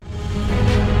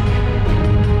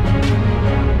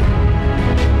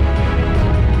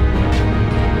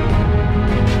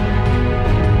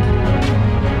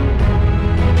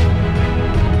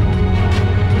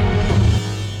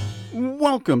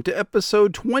welcome to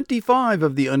episode 25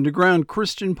 of the Underground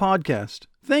Christian Podcast.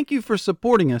 Thank you for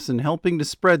supporting us and helping to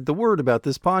spread the word about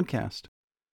this podcast.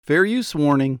 Fair use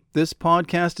warning, this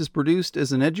podcast is produced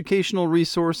as an educational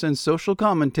resource and social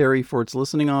commentary for its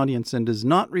listening audience and does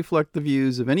not reflect the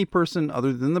views of any person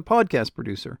other than the podcast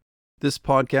producer. This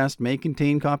podcast may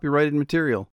contain copyrighted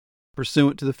material.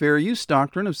 Pursuant to the fair use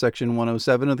doctrine of Section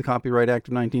 107 of the Copyright Act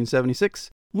of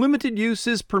 1976, limited use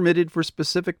is permitted for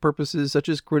specific purposes such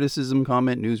as criticism,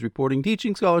 comment, news reporting,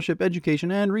 teaching, scholarship, education,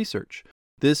 and research.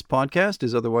 This podcast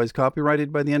is otherwise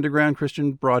copyrighted by the Underground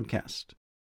Christian Broadcast.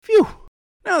 Phew!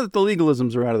 Now that the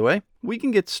legalisms are out of the way, we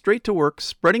can get straight to work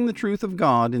spreading the truth of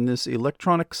God in this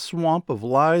electronic swamp of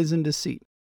lies and deceit.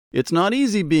 It's not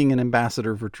easy being an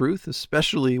ambassador for truth,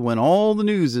 especially when all the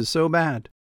news is so bad.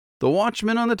 The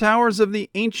watchmen on the towers of the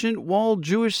ancient walled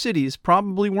Jewish cities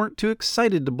probably weren't too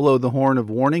excited to blow the horn of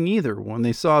warning either when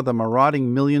they saw the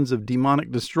marauding millions of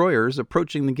demonic destroyers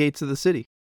approaching the gates of the city.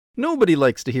 Nobody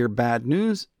likes to hear bad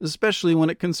news, especially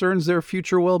when it concerns their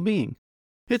future well-being.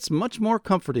 It's much more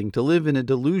comforting to live in a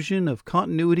delusion of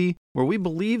continuity where we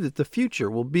believe that the future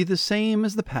will be the same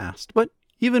as the past, but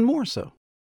even more so.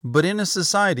 But in a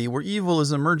society where evil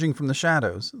is emerging from the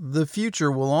shadows, the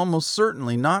future will almost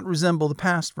certainly not resemble the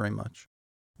past very much.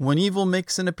 When evil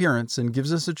makes an appearance and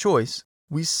gives us a choice,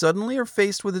 we suddenly are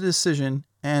faced with a decision,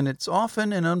 and it's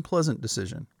often an unpleasant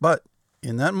decision. But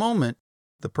in that moment,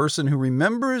 the person who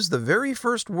remembers the very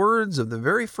first words of the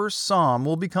very first psalm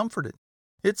will be comforted.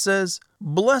 It says,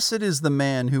 "Blessed is the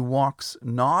man who walks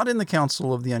not in the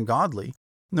counsel of the ungodly,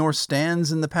 nor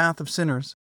stands in the path of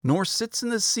sinners, nor sits in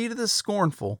the seat of the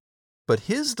scornful, but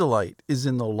his delight is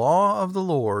in the law of the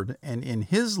Lord, and in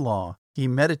his law he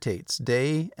meditates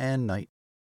day and night."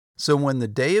 So when the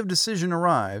day of decision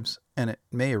arrives, and it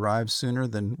may arrive sooner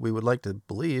than we would like to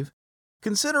believe,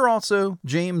 consider also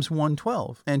James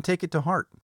 1:12 and take it to heart.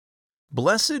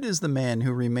 Blessed is the man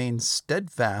who remains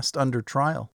steadfast under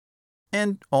trial.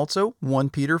 And also 1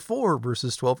 Peter 4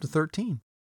 verses 12 to 13.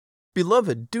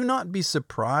 Beloved, do not be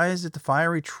surprised at the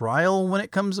fiery trial when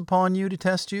it comes upon you to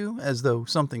test you, as though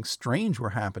something strange were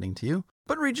happening to you,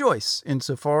 but rejoice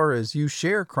insofar as you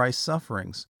share Christ's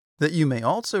sufferings, that you may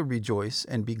also rejoice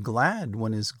and be glad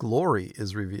when his glory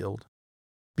is revealed.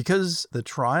 Because the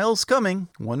trial's coming,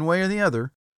 one way or the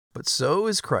other, but so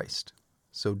is Christ.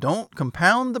 So don't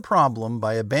compound the problem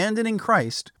by abandoning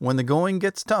Christ when the going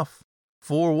gets tough.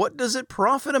 For what does it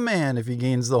profit a man if he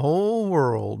gains the whole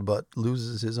world but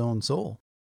loses his own soul?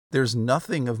 There's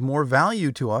nothing of more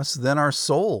value to us than our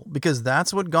soul, because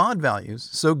that's what God values,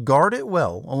 so guard it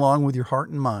well along with your heart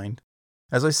and mind.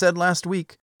 As I said last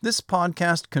week, this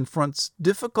podcast confronts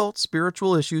difficult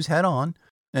spiritual issues head on,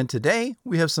 and today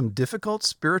we have some difficult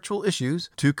spiritual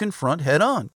issues to confront head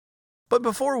on. But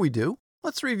before we do,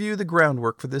 let's review the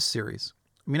groundwork for this series.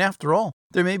 After all,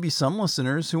 there may be some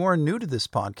listeners who are new to this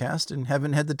podcast and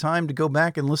haven't had the time to go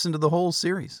back and listen to the whole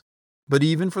series. But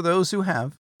even for those who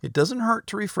have, it doesn't hurt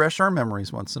to refresh our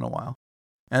memories once in a while.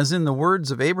 As in the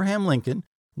words of Abraham Lincoln,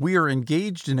 we are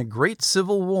engaged in a great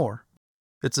civil war.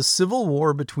 It's a civil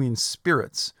war between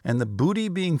spirits, and the booty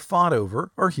being fought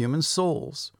over are human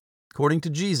souls. According to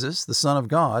Jesus, the Son of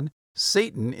God,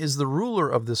 Satan is the ruler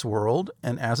of this world,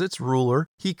 and as its ruler,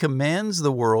 he commands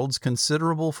the world's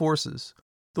considerable forces.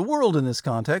 The world in this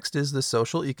context is the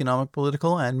social, economic,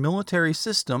 political, and military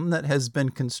system that has been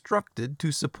constructed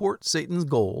to support Satan's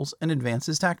goals and advance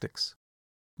his tactics.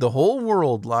 The whole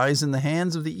world lies in the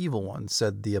hands of the evil one,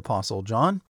 said the Apostle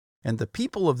John, and the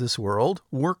people of this world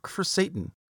work for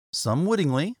Satan, some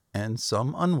wittingly and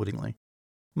some unwittingly.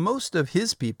 Most of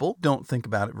his people don't think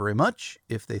about it very much,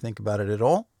 if they think about it at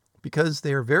all, because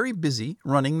they are very busy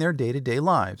running their day-to-day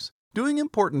lives, doing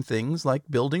important things like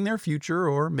building their future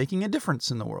or making a difference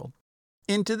in the world.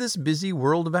 Into this busy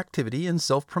world of activity and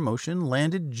self-promotion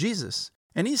landed Jesus,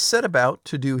 and he set about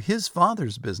to do his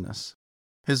Father's business.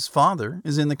 His Father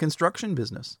is in the construction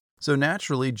business, so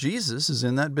naturally Jesus is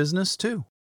in that business too.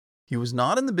 He was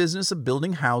not in the business of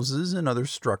building houses and other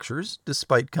structures,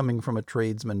 despite coming from a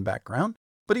tradesman background,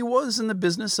 but he was in the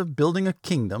business of building a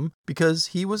kingdom because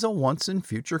he was a once and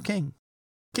future king.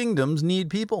 Kingdoms need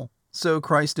people. So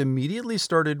Christ immediately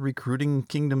started recruiting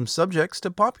kingdom subjects to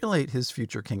populate his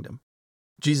future kingdom.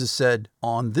 Jesus said,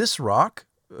 on this rock,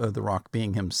 the rock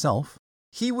being himself,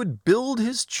 he would build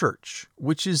his church,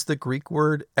 which is the Greek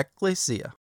word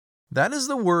ekklesia. That is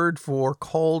the word for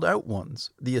called out ones,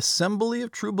 the assembly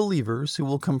of true believers who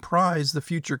will comprise the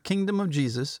future kingdom of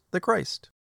Jesus, the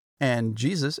Christ. And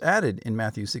Jesus added in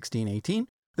Matthew 16:18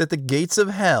 that the gates of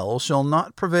hell shall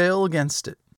not prevail against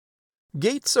it.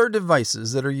 Gates are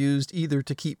devices that are used either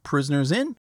to keep prisoners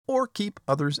in or keep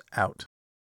others out.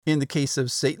 In the case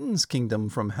of Satan's kingdom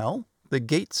from hell, the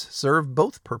gates serve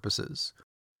both purposes.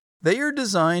 They are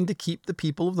designed to keep the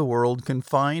people of the world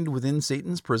confined within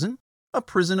Satan's prison, a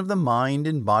prison of the mind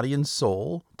and body and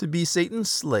soul, to be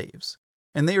Satan's slaves,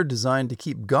 and they are designed to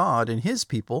keep God and his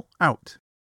people out.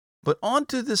 But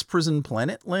onto this prison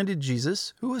planet landed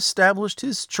Jesus, who established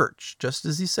his church just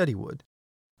as he said he would.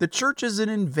 The church is an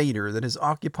invader that has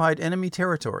occupied enemy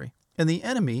territory, and the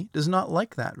enemy does not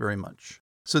like that very much.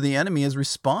 So the enemy has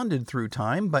responded through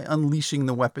time by unleashing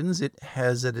the weapons it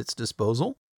has at its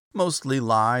disposal, mostly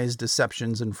lies,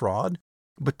 deceptions, and fraud.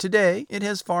 But today it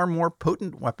has far more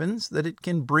potent weapons that it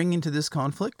can bring into this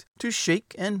conflict to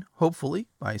shake and, hopefully,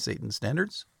 by Satan's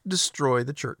standards, destroy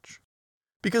the church.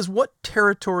 Because what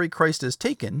territory Christ has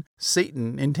taken,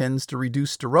 Satan intends to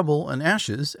reduce to rubble and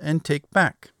ashes and take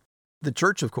back. The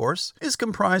church, of course, is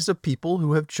comprised of people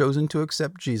who have chosen to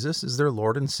accept Jesus as their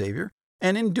Lord and Savior,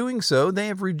 and in doing so, they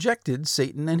have rejected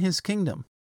Satan and his kingdom.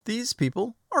 These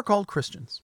people are called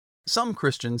Christians. Some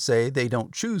Christians say they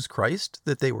don't choose Christ,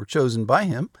 that they were chosen by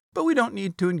him, but we don't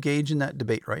need to engage in that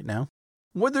debate right now.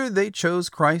 Whether they chose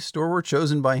Christ or were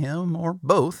chosen by him, or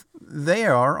both, they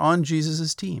are on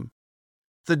Jesus' team.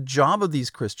 The job of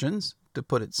these Christians, to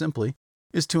put it simply,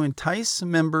 is to entice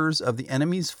members of the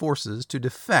enemy's forces to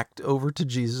defect over to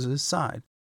Jesus' side.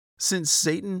 Since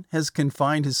Satan has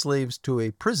confined his slaves to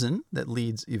a prison that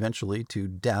leads eventually to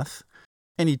death,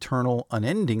 an eternal,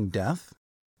 unending death,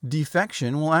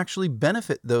 defection will actually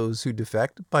benefit those who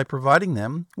defect by providing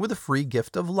them with a free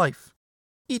gift of life,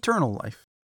 eternal life.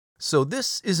 So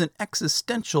this is an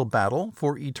existential battle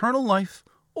for eternal life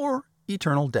or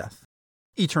eternal death.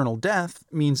 Eternal death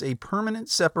means a permanent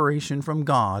separation from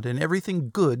God and everything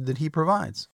good that he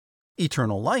provides.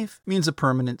 Eternal life means a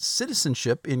permanent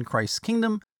citizenship in Christ's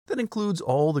kingdom that includes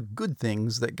all the good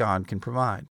things that God can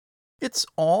provide. It's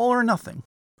all or nothing,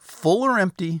 full or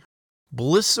empty,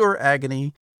 bliss or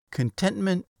agony,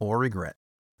 contentment or regret.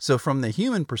 So from the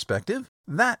human perspective,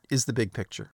 that is the big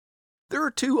picture. There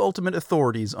are two ultimate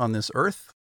authorities on this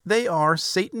earth. They are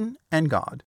Satan and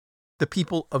God. The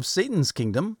people of Satan's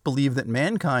kingdom believe that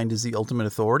mankind is the ultimate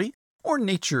authority, or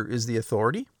nature is the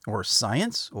authority, or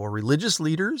science, or religious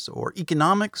leaders, or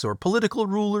economics, or political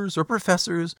rulers, or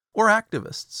professors, or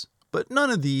activists. But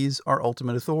none of these are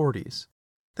ultimate authorities.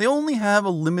 They only have a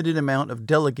limited amount of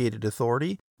delegated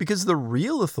authority because the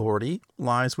real authority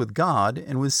lies with God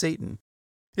and with Satan.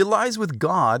 It lies with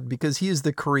God because he is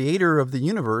the creator of the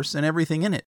universe and everything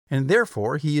in it, and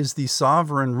therefore he is the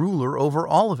sovereign ruler over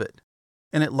all of it.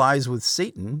 And it lies with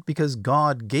Satan because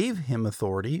God gave him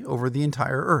authority over the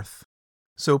entire earth.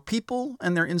 So people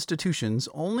and their institutions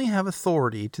only have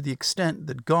authority to the extent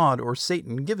that God or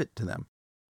Satan give it to them.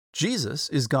 Jesus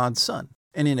is God's son,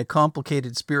 and in a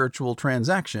complicated spiritual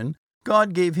transaction,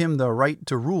 God gave him the right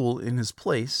to rule in his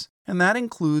place, and that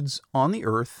includes on the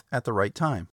earth at the right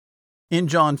time. In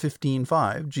John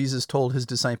 15:5, Jesus told his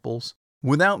disciples,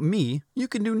 "Without me, you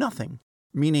can do nothing,"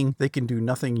 meaning they can do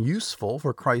nothing useful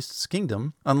for Christ's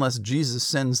kingdom unless Jesus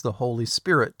sends the Holy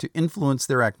Spirit to influence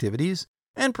their activities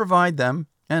and provide them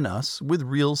and us with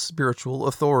real spiritual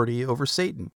authority over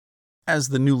Satan. As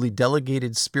the newly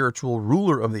delegated spiritual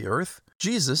ruler of the earth,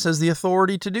 Jesus has the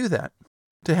authority to do that.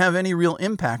 To have any real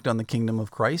impact on the kingdom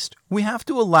of Christ, we have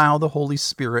to allow the Holy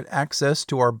Spirit access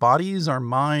to our bodies, our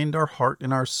mind, our heart,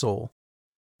 and our soul.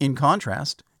 In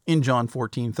contrast, in John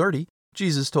 14:30,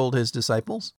 Jesus told his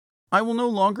disciples, "I will no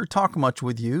longer talk much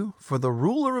with you, for the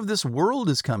ruler of this world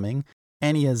is coming,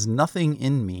 and he has nothing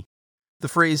in me." The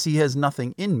phrase "he has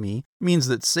nothing in me" means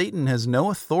that Satan has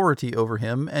no authority over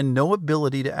him and no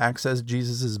ability to access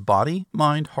Jesus' body,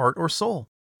 mind, heart, or soul.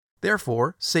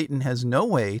 Therefore, Satan has no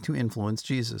way to influence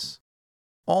Jesus.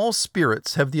 All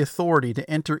spirits have the authority to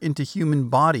enter into human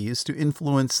bodies to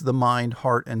influence the mind,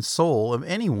 heart, and soul of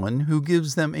anyone who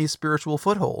gives them a spiritual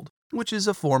foothold, which is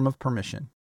a form of permission.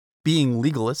 Being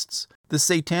legalists, the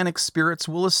satanic spirits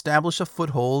will establish a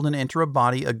foothold and enter a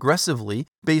body aggressively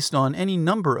based on any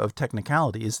number of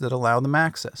technicalities that allow them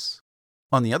access.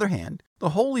 On the other hand,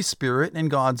 the Holy Spirit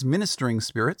and God's ministering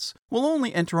spirits will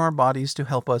only enter our bodies to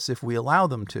help us if we allow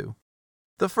them to.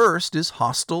 The first is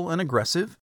hostile and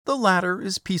aggressive, the latter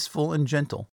is peaceful and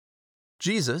gentle.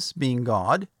 Jesus, being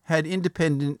God, had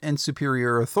independent and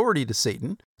superior authority to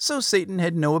Satan, so Satan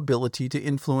had no ability to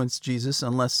influence Jesus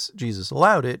unless Jesus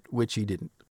allowed it, which he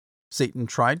didn't. Satan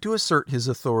tried to assert his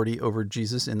authority over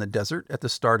Jesus in the desert at the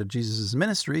start of Jesus'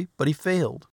 ministry, but he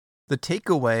failed. The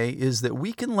takeaway is that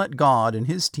we can let God and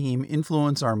his team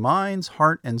influence our minds,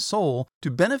 heart, and soul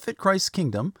to benefit Christ's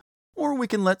kingdom, or we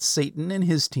can let Satan and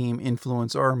his team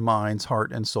influence our minds,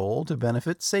 heart, and soul to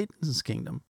benefit Satan's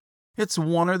kingdom. It's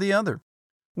one or the other.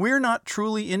 We're not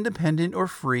truly independent or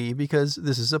free because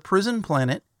this is a prison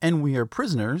planet and we are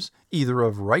prisoners either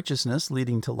of righteousness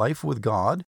leading to life with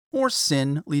God or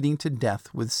sin leading to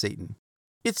death with Satan.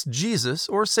 It's Jesus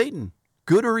or Satan,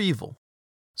 good or evil.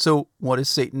 So what is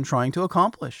Satan trying to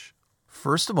accomplish?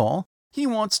 First of all, he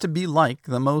wants to be like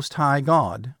the Most High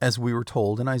God, as we were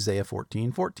told in Isaiah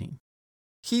 14:14.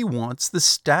 He wants the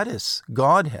status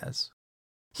God has.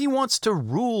 He wants to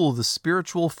rule the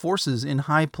spiritual forces in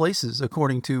high places,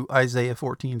 according to Isaiah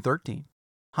 14:13.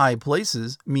 High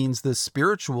places means the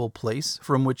spiritual place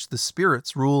from which the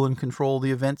spirits rule and control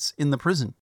the events in the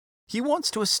prison. He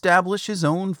wants to establish his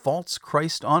own false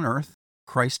Christ on earth,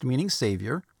 Christ meaning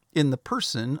Savior, in the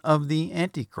person of the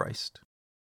Antichrist.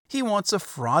 He wants a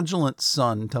fraudulent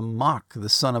son to mock the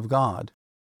Son of God.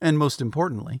 And most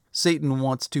importantly, Satan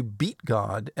wants to beat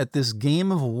God at this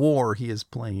game of war he is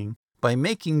playing by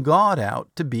making God out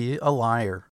to be a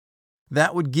liar.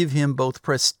 That would give him both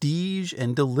prestige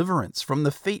and deliverance from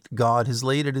the fate God has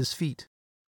laid at his feet.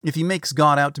 If he makes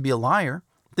God out to be a liar,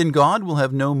 then God will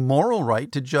have no moral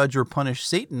right to judge or punish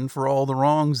Satan for all the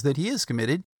wrongs that he has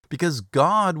committed, because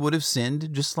God would have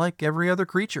sinned just like every other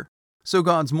creature. So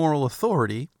God's moral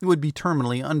authority would be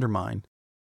terminally undermined.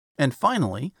 And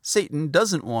finally, Satan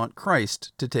doesn't want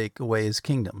Christ to take away his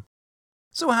kingdom.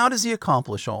 So how does he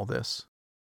accomplish all this?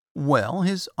 Well,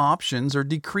 his options are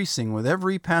decreasing with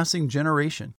every passing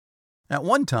generation. At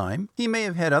one time, he may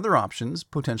have had other options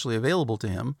potentially available to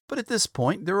him, but at this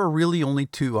point, there are really only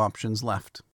two options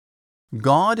left.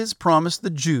 God has promised the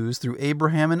Jews through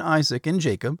Abraham and Isaac and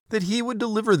Jacob that he would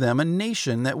deliver them a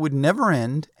nation that would never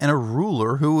end and a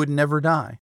ruler who would never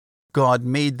die. God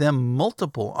made them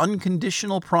multiple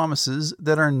unconditional promises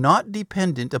that are not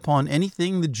dependent upon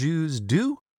anything the Jews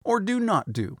do or do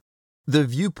not do. The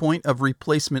viewpoint of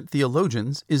replacement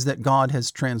theologians is that God has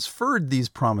transferred these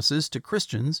promises to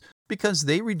Christians because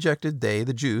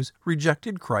the Jews,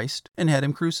 rejected Christ and had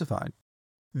him crucified.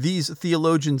 These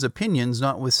theologians' opinions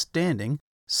notwithstanding,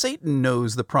 Satan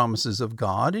knows the promises of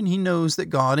God and he knows that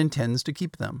God intends to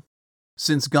keep them.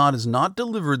 Since God has not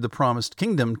delivered the promised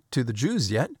kingdom to the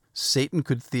Jews yet, Satan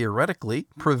could theoretically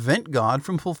prevent God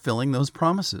from fulfilling those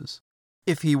promises.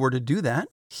 If he were to do that,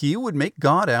 he would make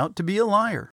God out to be a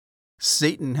liar.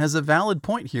 Satan has a valid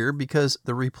point here because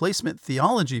the replacement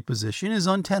theology position is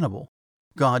untenable.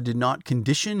 God did not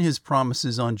condition his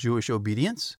promises on Jewish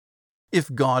obedience.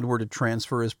 If God were to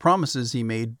transfer his promises he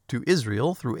made to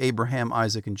Israel through Abraham,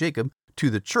 Isaac, and Jacob to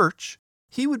the church,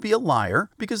 he would be a liar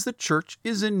because the church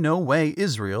is in no way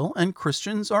Israel and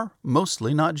Christians are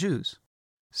mostly not Jews.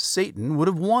 Satan would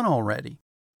have won already.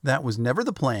 That was never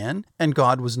the plan, and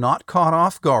God was not caught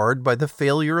off guard by the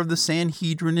failure of the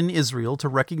Sanhedrin in Israel to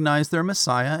recognize their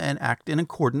Messiah and act in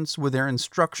accordance with their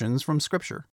instructions from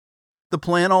Scripture. The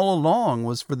plan all along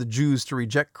was for the Jews to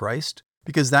reject Christ,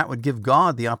 because that would give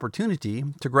God the opportunity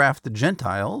to graft the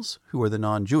Gentiles, who are the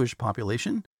non-Jewish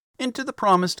population, into the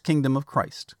promised kingdom of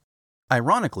Christ.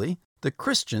 Ironically, the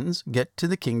Christians get to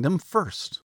the kingdom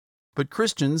first. But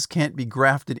Christians can't be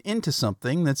grafted into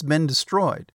something that's been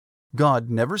destroyed. God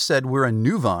never said we're a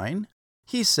new vine.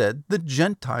 He said the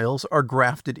Gentiles are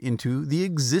grafted into the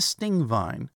existing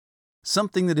vine.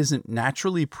 Something that isn't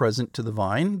naturally present to the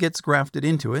vine gets grafted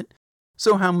into it.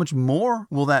 So how much more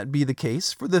will that be the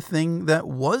case for the thing that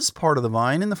was part of the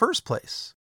vine in the first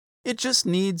place? It just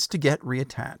needs to get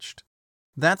reattached.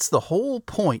 That's the whole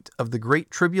point of the Great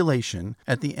Tribulation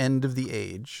at the end of the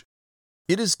age.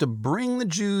 It is to bring the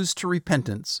Jews to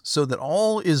repentance so that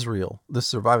all Israel, the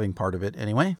surviving part of it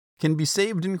anyway, can be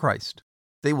saved in Christ.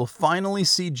 They will finally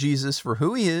see Jesus for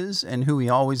who he is and who he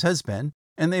always has been,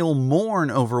 and they will mourn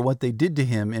over what they did to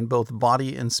him in both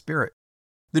body and spirit.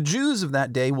 The Jews of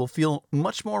that day will feel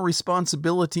much more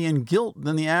responsibility and guilt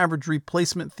than the average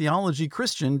replacement theology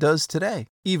Christian does today,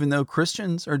 even though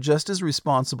Christians are just as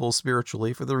responsible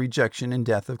spiritually for the rejection and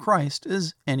death of Christ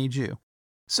as any Jew.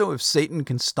 So if Satan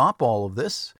can stop all of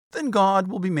this, then God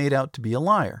will be made out to be a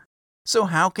liar. So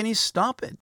how can he stop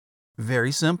it?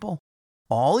 Very simple.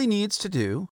 All he needs to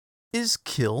do is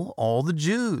kill all the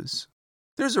Jews.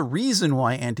 There's a reason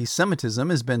why anti-Semitism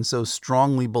has been so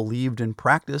strongly believed and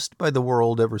practiced by the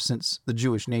world ever since the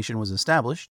Jewish nation was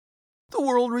established. The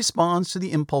world responds to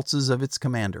the impulses of its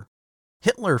commander.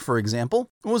 Hitler, for example,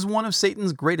 was one of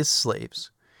Satan's greatest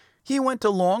slaves. He went a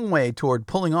long way toward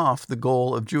pulling off the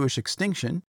goal of Jewish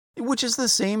extinction, which is the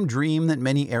same dream that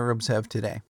many Arabs have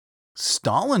today.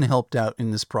 Stalin helped out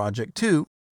in this project too,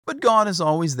 but God is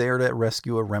always there to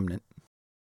rescue a remnant.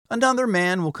 Another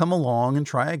man will come along and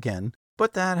try again,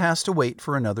 but that has to wait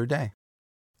for another day.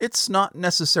 It's not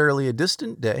necessarily a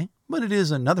distant day, but it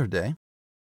is another day.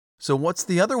 So what's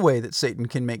the other way that Satan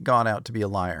can make God out to be a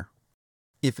liar?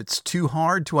 If it's too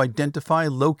hard to identify,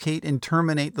 locate, and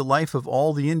terminate the life of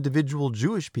all the individual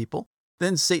Jewish people,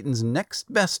 then Satan's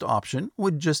next best option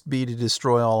would just be to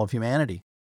destroy all of humanity.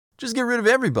 Just get rid of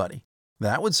everybody.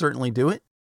 That would certainly do it.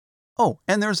 Oh,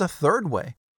 and there's a third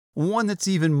way, one that's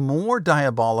even more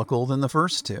diabolical than the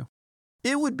first two.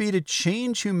 It would be to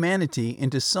change humanity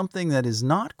into something that is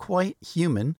not quite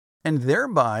human and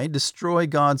thereby destroy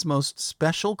God's most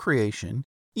special creation,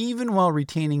 even while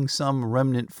retaining some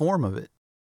remnant form of it.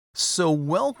 So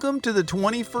welcome to the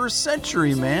 21st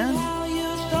century, man.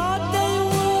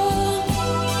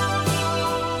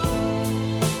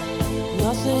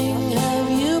 Nothing have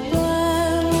you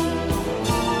planned,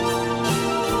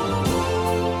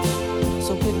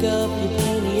 so pick up your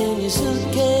penny and your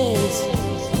suitcase.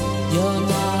 You're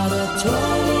not a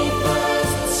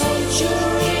 21st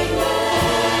century man,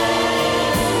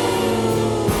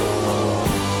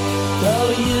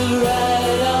 though you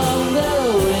ride on the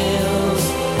wheels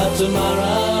of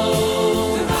tomorrow.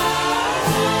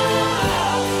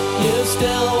 You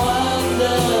still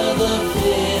wander the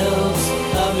fields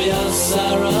of your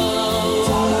sorrow.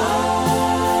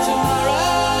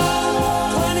 Tomorrow,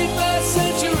 21st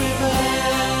century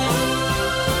man.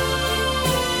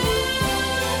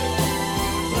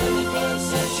 21st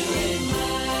century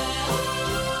man.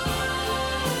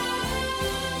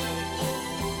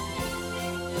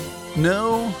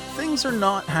 No, things are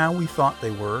not how we thought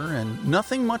they were, and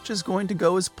nothing much is going to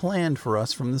go as planned for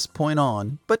us from this point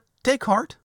on. But take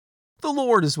heart. The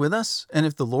Lord is with us, and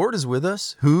if the Lord is with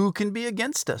us, who can be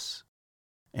against us?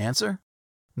 Answer: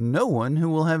 no one who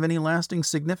will have any lasting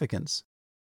significance.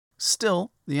 Still,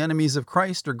 the enemies of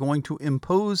Christ are going to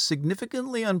impose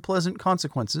significantly unpleasant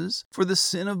consequences for the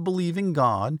sin of believing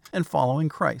God and following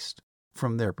Christ,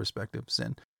 from their perspective,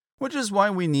 sin, which is why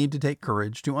we need to take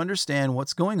courage to understand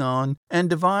what's going on and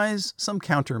devise some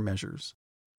countermeasures.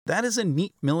 That is a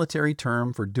neat military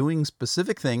term for doing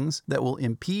specific things that will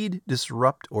impede,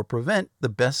 disrupt, or prevent the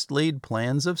best-laid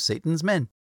plans of Satan's men.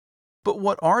 But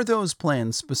what are those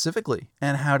plans specifically,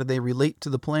 and how do they relate to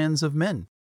the plans of men?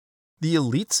 The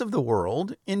elites of the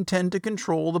world intend to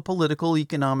control the political,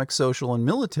 economic, social, and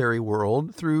military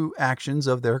world through actions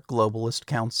of their globalist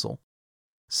council.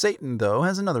 Satan, though,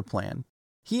 has another plan.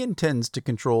 He intends to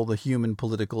control the human,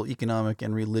 political, economic,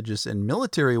 and religious and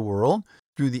military world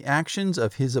through the actions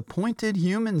of his appointed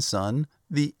human son,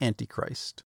 the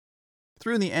Antichrist.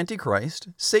 Through the Antichrist,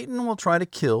 Satan will try to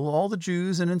kill all the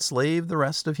Jews and enslave the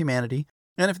rest of humanity,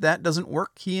 and if that doesn't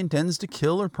work, he intends to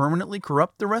kill or permanently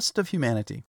corrupt the rest of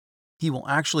humanity. He will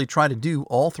actually try to do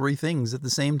all three things at the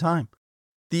same time.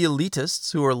 The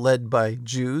elitists, who are led by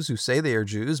Jews who say they are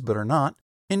Jews but are not,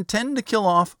 intend to kill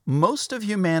off most of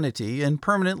humanity and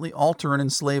permanently alter and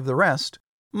enslave the rest,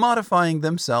 modifying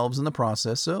themselves in the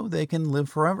process so they can live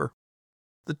forever.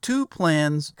 The two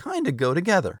plans kind of go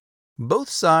together. Both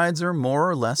sides are more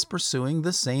or less pursuing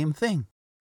the same thing.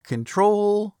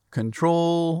 Control,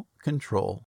 control,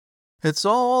 control. It's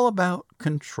all about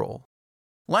control.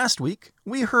 Last week,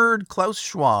 we heard Klaus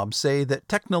Schwab say that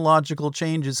technological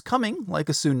change is coming like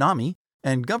a tsunami,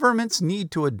 and governments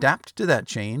need to adapt to that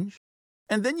change.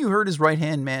 And then you heard his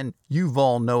right-hand man,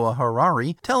 Yuval Noah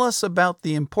Harari, tell us about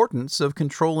the importance of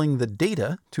controlling the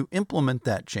data to implement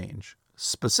that change,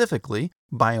 specifically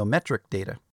biometric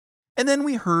data. And then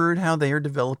we heard how they are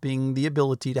developing the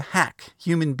ability to hack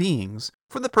human beings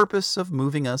for the purpose of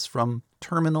moving us from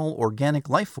terminal organic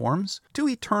life forms to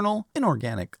eternal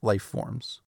inorganic life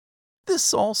forms.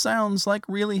 This all sounds like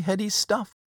really heady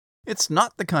stuff. It's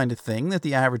not the kind of thing that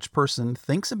the average person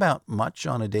thinks about much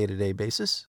on a day-to-day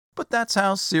basis. But that's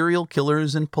how serial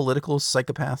killers and political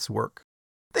psychopaths work.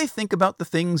 They think about the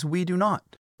things we do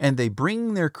not, and they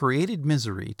bring their created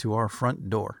misery to our front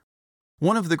door.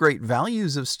 One of the great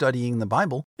values of studying the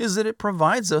Bible is that it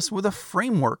provides us with a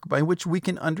framework by which we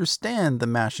can understand the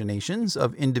machinations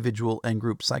of individual and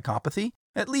group psychopathy,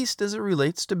 at least as it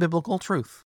relates to biblical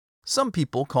truth. Some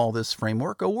people call this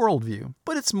framework a worldview,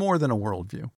 but it's more than a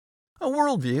worldview. A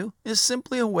worldview is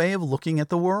simply a way of looking at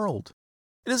the world.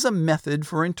 It is a method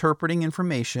for interpreting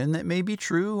information that may be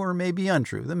true or may be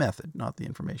untrue. The method, not the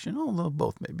information, although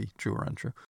both may be true or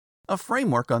untrue. A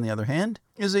framework, on the other hand,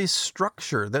 is a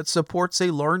structure that supports a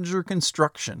larger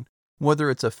construction, whether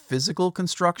it's a physical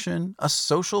construction, a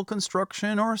social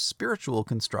construction, or a spiritual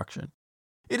construction.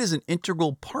 It is an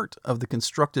integral part of the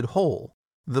constructed whole,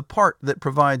 the part that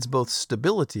provides both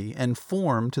stability and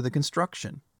form to the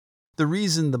construction. The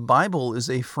reason the Bible is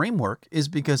a framework is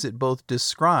because it both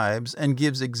describes and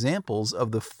gives examples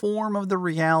of the form of the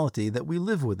reality that we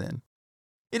live within.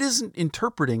 It isn't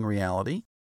interpreting reality,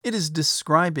 It is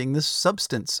describing the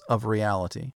substance of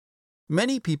reality.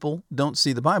 Many people don't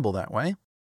see the Bible that way.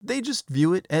 They just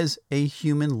view it as a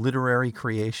human literary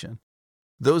creation.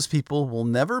 Those people will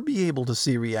never be able to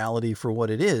see reality for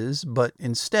what it is, but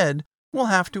instead will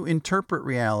have to interpret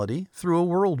reality through a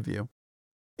worldview.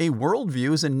 A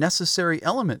worldview is a necessary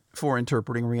element for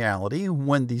interpreting reality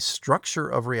when the structure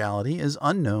of reality is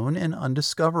unknown and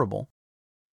undiscoverable.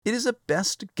 It is a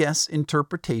best guess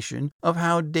interpretation of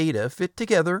how data fit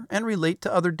together and relate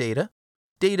to other data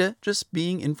just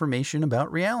being information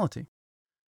about reality.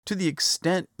 To the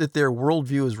extent that their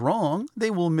worldview is wrong, they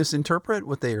will misinterpret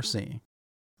what they are seeing.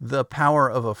 The power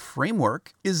of a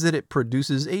framework is that it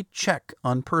produces a check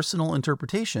on personal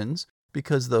interpretations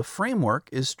because the framework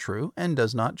is true and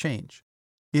does not change.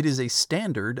 It is a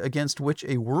standard against which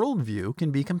a worldview can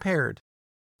be compared.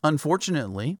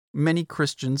 Unfortunately, many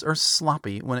Christians are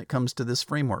sloppy when it comes to this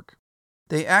framework.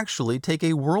 They actually take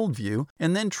a worldview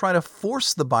and then try to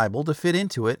force the Bible to fit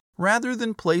into it rather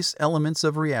than place elements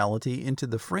of reality into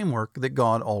the framework that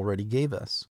God already gave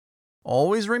us.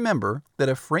 Always remember that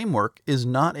a framework is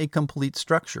not a complete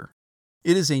structure.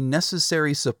 It is a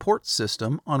necessary support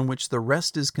system on which the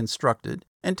rest is constructed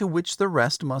and to which the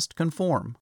rest must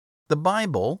conform. The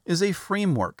Bible is a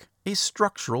framework, a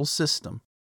structural system.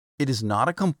 It is not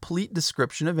a complete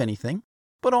description of anything,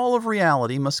 but all of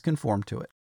reality must conform to it.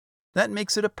 That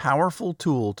makes it a powerful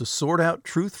tool to sort out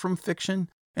truth from fiction,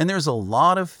 and there's a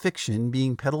lot of fiction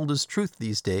being peddled as truth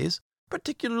these days,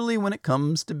 particularly when it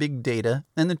comes to big data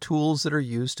and the tools that are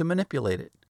used to manipulate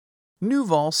it.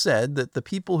 Yuval said that the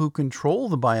people who control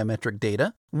the biometric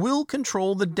data will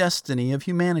control the destiny of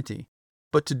humanity,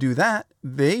 but to do that,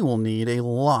 they will need a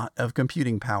lot of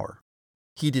computing power.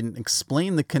 He didn't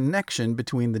explain the connection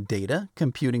between the data,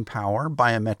 computing power,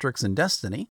 biometrics, and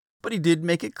destiny, but he did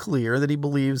make it clear that he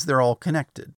believes they're all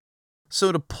connected.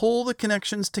 So to pull the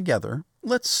connections together,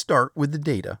 let's start with the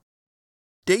data.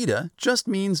 Data just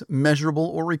means measurable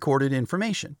or recorded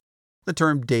information. The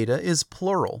term data is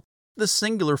plural. The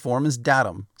singular form is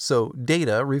datum, so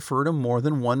data refer to more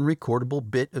than one recordable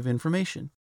bit of information.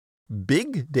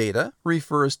 Big data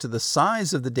refers to the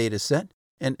size of the data set,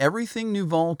 and everything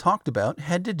Yuval talked about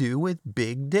had to do with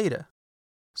big data.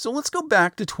 So let's go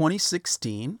back to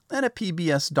 2016 and a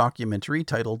PBS documentary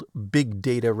titled Big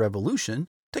Data Revolution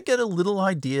to get a little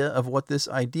idea of what this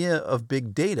idea of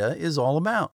big data is all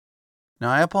about. Now,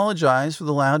 I apologize for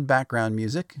the loud background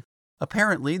music.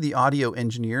 Apparently, the audio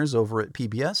engineers over at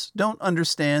PBS don't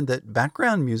understand that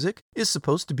background music is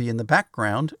supposed to be in the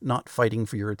background, not fighting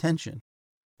for your attention.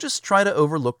 Just try to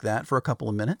overlook that for a couple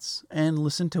of minutes and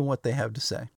listen to what they have to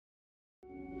say.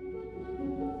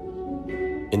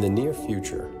 In the near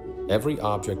future, every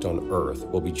object on Earth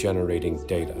will be generating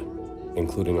data,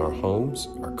 including our homes,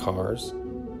 our cars,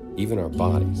 even our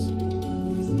bodies.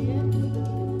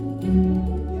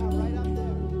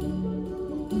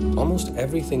 Almost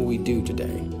everything we do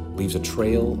today leaves a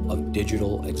trail of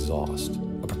digital exhaust,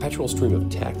 a perpetual stream of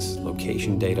text,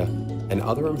 location data, and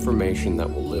other information that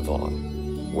will live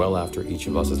on, well after each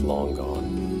of us is long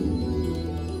gone.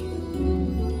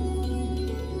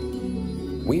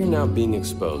 We are now being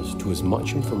exposed to as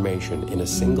much information in a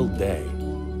single day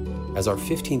as our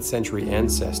 15th century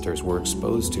ancestors were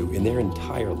exposed to in their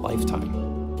entire lifetime.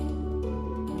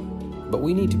 But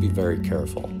we need to be very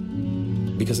careful,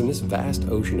 because in this vast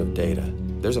ocean of data,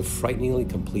 there's a frighteningly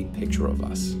complete picture of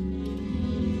us.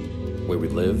 Where we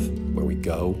live, where we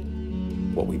go,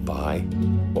 what we buy,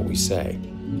 what we say,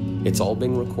 it's all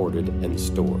being recorded and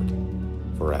stored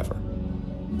forever.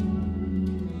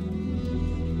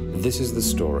 This is the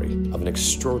story of an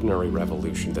extraordinary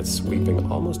revolution that's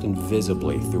sweeping almost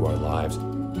invisibly through our lives,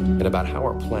 and about how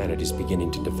our planet is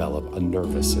beginning to develop a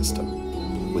nervous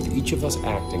system, with each of us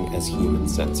acting as human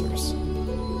sensors.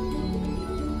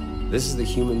 This is the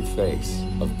human face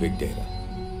of big data.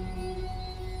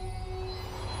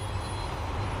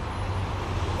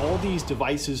 All these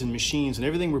devices and machines and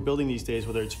everything we're building these days,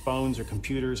 whether it's phones or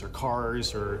computers or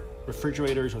cars or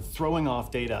refrigerators, are throwing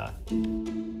off data.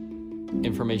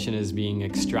 Information is being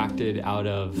extracted out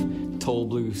of toll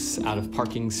booths, out of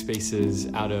parking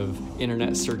spaces, out of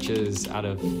internet searches, out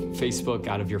of Facebook,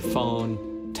 out of your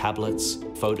phone. Tablets,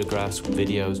 photographs,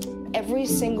 videos. Every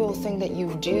single thing that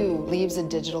you do leaves a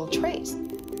digital trace.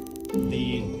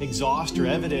 The exhaust or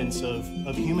evidence of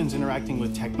humans interacting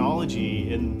with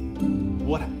technology and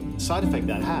what side effect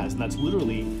that has, and that's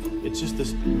literally, it's just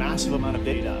this massive amount of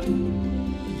data.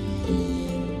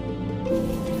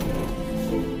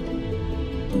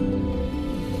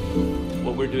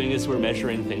 What we're doing is we're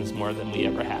measuring things more than we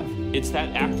ever have. It's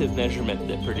that active measurement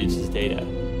that produces data.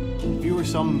 If you were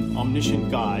some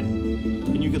omniscient God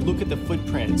and you could look at the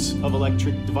footprints of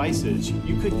electric devices,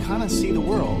 you could kind of see the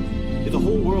world. If the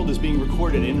whole world is being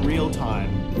recorded in real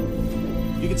time,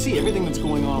 you could see everything that's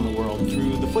going on in the world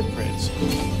through the footprints.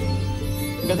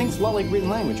 I think it's a lot like written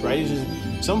language, right? It's just,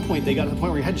 at some point they got to the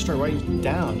point where you had to start writing it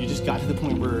down. You just got to the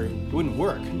point where it wouldn't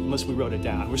work unless we wrote it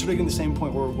down. We're sort of getting to the same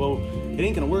point where, well, it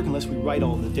ain't going to work unless we write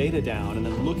all the data down and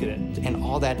then look at it. And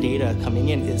all that data coming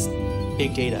in is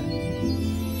big data.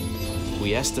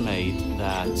 We estimate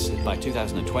that by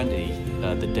 2020,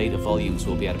 the data volumes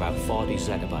will be at about 40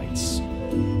 zettabytes.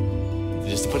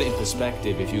 Just to put it in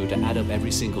perspective, if you were to add up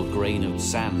every single grain of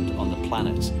sand on the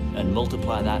planet and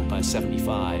multiply that by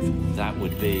 75, that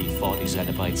would be 40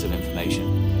 zettabytes of information.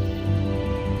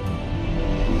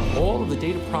 All of the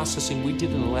data processing we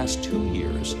did in the last 2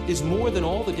 years is more than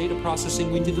all the data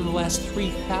processing we did in the last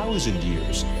 3,000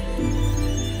 years.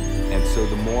 And so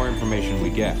the more information we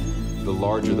get, the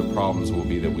larger the problems will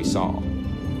be that we solve.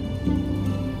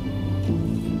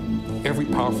 Every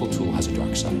powerful tool has a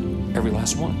dark side. Every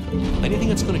last one. Anything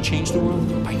that's going to change the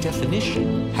world, by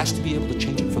definition, has to be able to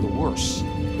change it for the worse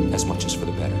as much as for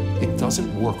the better. It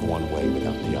doesn't work one way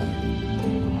without the other.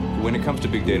 When it comes to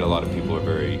big data, a lot of people are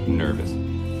very nervous.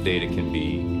 Data can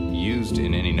be used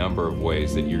in any number of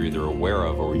ways that you're either aware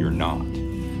of or you're not.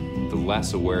 The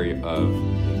less aware of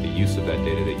the use of that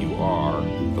data that you are,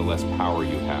 the less power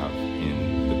you have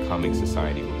in the coming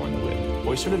society we're going to live in.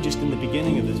 We're sort of just in the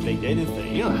beginning of this big data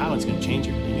thing. You don't know how it's going to change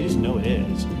everything. You just know it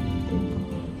is.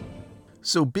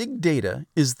 So big data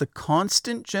is the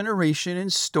constant generation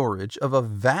and storage of a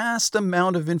vast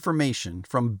amount of information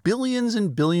from billions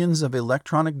and billions of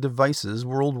electronic devices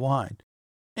worldwide.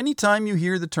 Anytime you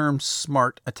hear the term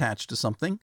smart attached to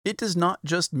something, it does not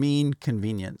just mean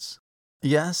convenience.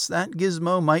 Yes, that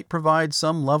gizmo might provide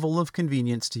some level of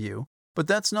convenience to you, but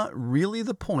that's not really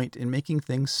the point in making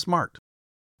things smart.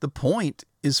 The point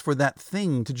is for that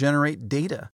thing to generate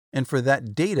data, and for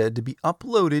that data to be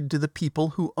uploaded to the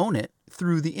people who own it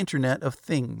through the Internet of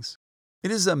Things.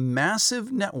 It is a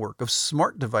massive network of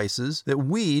smart devices that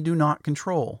we do not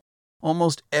control.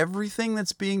 Almost everything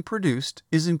that's being produced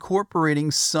is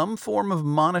incorporating some form of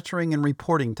monitoring and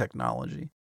reporting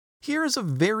technology. Here is a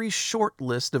very short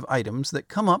list of items that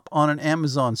come up on an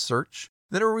Amazon search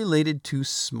that are related to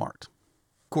smart.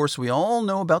 Of course, we all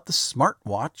know about the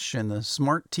smartwatch and the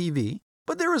smart TV,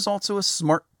 but there is also a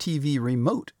smart TV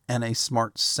remote and a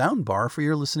smart soundbar for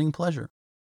your listening pleasure.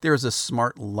 There is a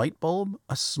smart light bulb,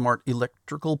 a smart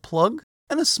electrical plug,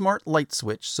 and a smart light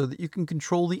switch so that you can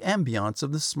control the ambiance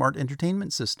of the smart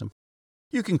entertainment system.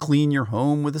 You can clean your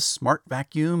home with a smart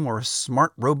vacuum or a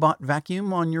smart robot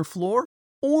vacuum on your floor,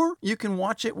 or you can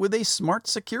watch it with a smart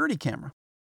security camera.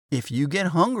 If you get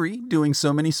hungry doing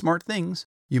so many smart things,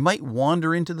 you might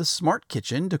wander into the smart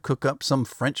kitchen to cook up some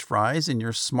French fries in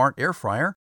your smart air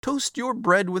fryer, toast your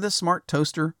bread with a smart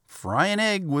toaster, fry an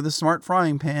egg with a smart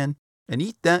frying pan, and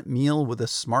eat that meal with a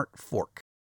smart fork.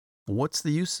 What's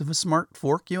the use of a smart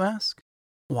fork, you ask?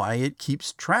 Why, it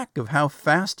keeps track of how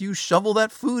fast you shovel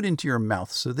that food into your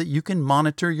mouth so that you can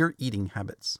monitor your eating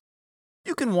habits.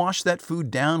 You can wash that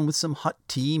food down with some hot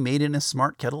tea made in a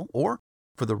smart kettle, or,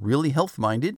 for the really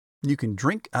health-minded, you can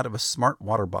drink out of a smart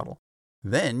water bottle.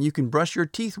 Then you can brush your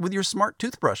teeth with your smart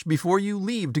toothbrush before you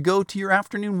leave to go to your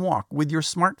afternoon walk with your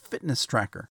smart fitness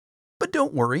tracker. But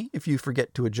don't worry if you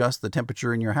forget to adjust the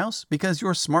temperature in your house, because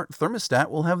your smart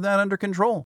thermostat will have that under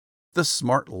control. The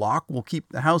smart lock will keep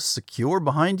the house secure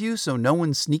behind you so no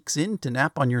one sneaks in to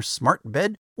nap on your smart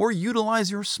bed or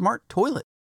utilize your smart toilet.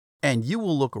 And you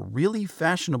will look really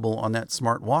fashionable on that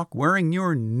smart walk wearing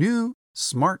your new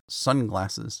smart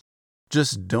sunglasses.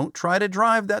 Just don't try to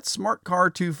drive that smart car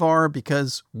too far,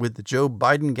 because with the Joe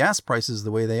Biden gas prices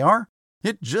the way they are,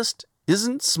 it just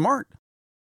isn't smart.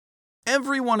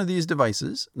 Every one of these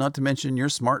devices, not to mention your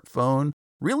smartphone,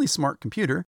 really smart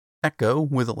computer, Echo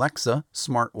with Alexa,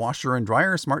 smart washer and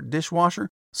dryer, smart dishwasher,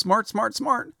 smart,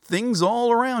 things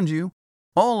all around you,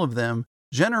 all of them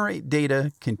generate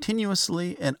data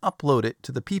continuously and upload it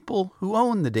to the people who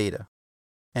own the data.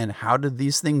 And how did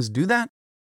these things do that?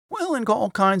 Well, in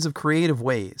all kinds of creative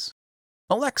ways.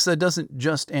 Alexa doesn't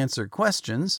just answer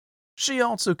questions, she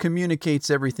also communicates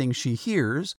everything she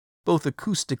hears, both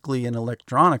acoustically and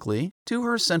electronically, to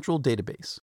her central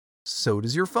database. So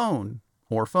does your phone,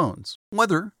 or phones,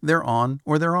 whether they're on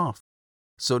or they're off.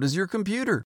 So does your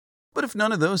computer. But if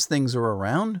none of those things are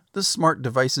around, the smart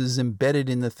devices embedded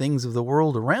in the things of the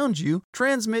world around you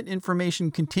transmit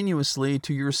information continuously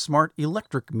to your smart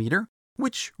electric meter,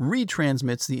 which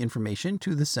retransmits the information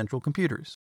to the central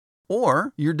computers.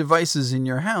 Or your devices in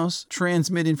your house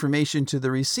transmit information to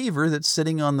the receiver that's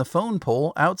sitting on the phone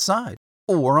pole outside.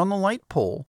 or on the light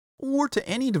pole, or to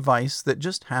any device that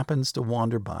just happens to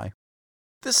wander by.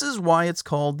 This is why it's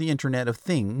called the Internet of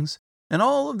Things, and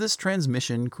all of this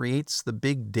transmission creates the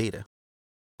big data.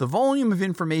 The volume of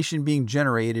information being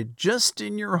generated just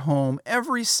in your home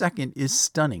every second is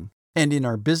stunning. And in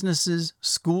our businesses,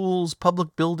 schools,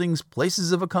 public buildings,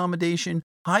 places of accommodation,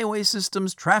 highway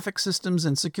systems, traffic systems,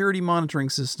 and security monitoring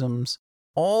systems,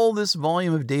 all this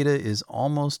volume of data is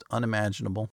almost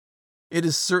unimaginable. It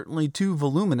is certainly too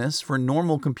voluminous for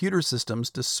normal computer systems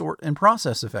to sort and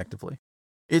process effectively.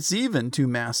 It's even too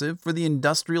massive for the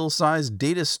industrial-sized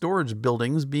data storage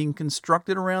buildings being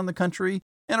constructed around the country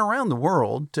and around the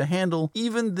world to handle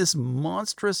even this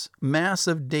monstrous mass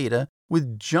of data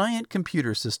with giant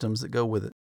computer systems that go with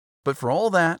it. But for all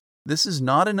that, this is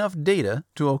not enough data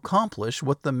to accomplish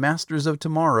what the masters of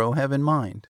tomorrow have in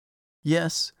mind.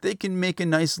 Yes, they can make a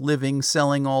nice living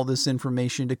selling all this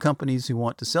information to companies who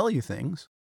want to sell you things,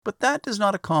 but that does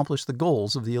not accomplish the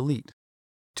goals of the elite.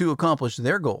 To accomplish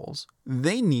their goals,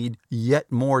 they need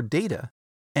yet more data,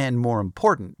 and more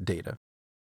important data.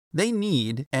 They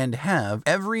need and have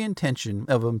every intention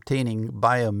of obtaining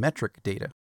biometric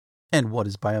data. And what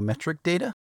is biometric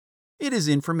data? It is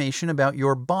information about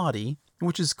your body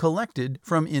which is collected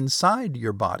from inside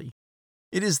your body.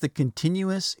 It is the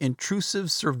continuous,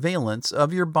 intrusive surveillance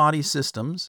of your body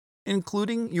systems,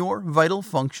 including your vital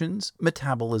functions,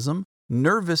 metabolism,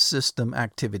 nervous system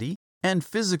activity, and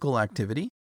physical activity,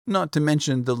 not to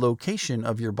mention the location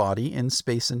of your body in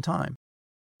space and time.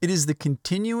 It is the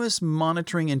continuous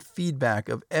monitoring and feedback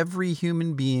of every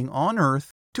human being on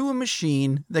Earth to a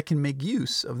machine that can make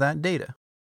use of that data.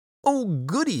 Oh,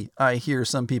 goody, I hear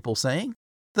some people saying.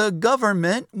 The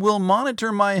government will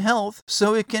monitor my health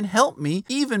so it can help me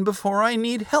even before I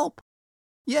need help.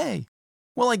 Yay.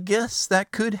 Well, I guess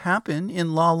that could happen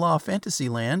in La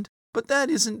Fantasyland, but that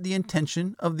isn't the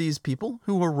intention of these people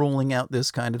who are rolling out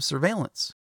this kind of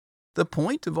surveillance. The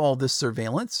point of all this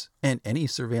surveillance, and any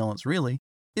surveillance really,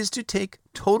 is to take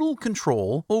total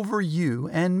control over you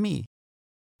and me.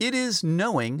 It is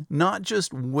knowing not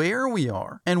just where we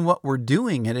are and what we're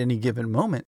doing at any given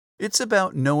moment. It's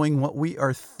about knowing what we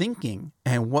are thinking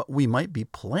and what we might be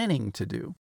planning to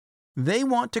do. They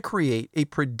want to create a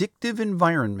predictive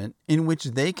environment in which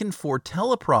they can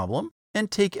foretell a problem and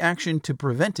take action to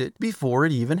prevent it before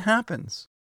it even happens.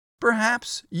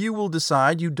 Perhaps you will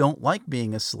decide you don't like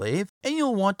being a slave and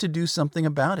you'll want to do something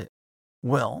about it.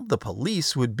 Well, the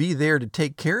police would be there to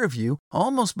take care of you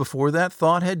almost before that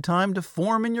thought had time to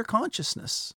form in your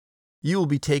consciousness. You will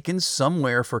be taken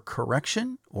somewhere for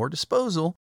correction or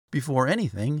disposal before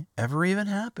anything ever even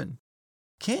happened.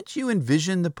 Can't you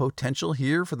envision the potential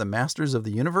here for the masters of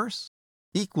the universe?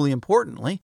 Equally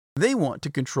importantly, they want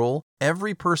to control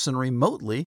every person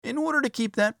remotely in order to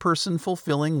keep that person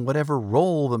fulfilling whatever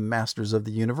role the masters of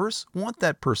the universe want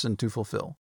that person to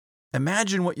fulfill.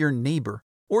 Imagine what your neighbor,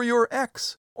 or your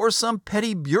ex, or some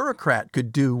petty bureaucrat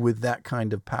could do with that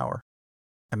kind of power.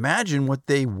 Imagine what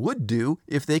they would do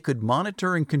if they could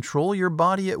monitor and control your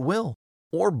body at will,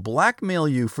 or blackmail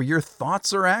you for your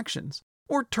thoughts or actions,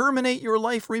 or terminate your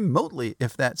life remotely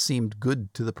if that seemed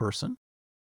good to the person.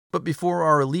 But before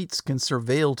our elites can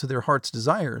surveil to their heart's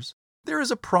desires, there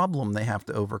is a problem they have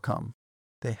to overcome.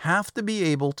 They have to be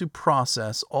able to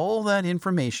process all that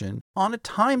information on a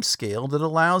time scale that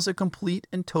allows a complete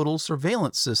and total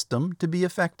surveillance system to be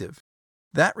effective.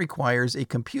 That requires a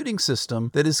computing system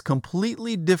that is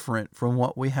completely different from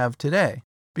what we have today,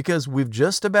 because we've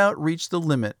just about reached the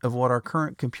limit of what our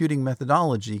current computing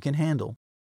methodology can handle.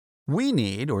 We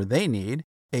need, or they need,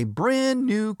 a brand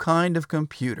new kind of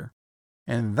computer.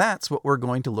 And that's what we're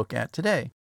going to look at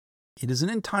today. It is an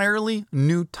entirely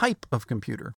new type of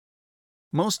computer.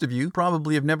 Most of you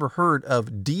probably have never heard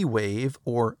of D-Wave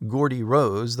or Geordie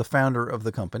Rose, the founder of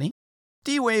the company.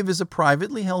 D-Wave is a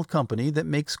privately held company that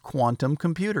makes quantum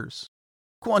computers.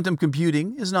 Quantum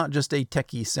computing is not just a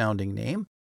techie-sounding name.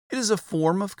 It is a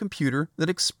form of computer that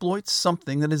exploits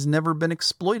something that has never been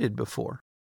exploited before.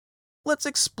 Let's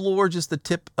explore just the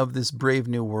tip of this brave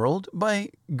new world by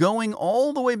going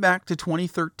all the way back to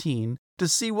 2013 to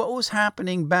see what was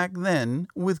happening back then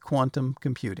with quantum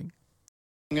computing.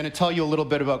 I'm going to tell you a little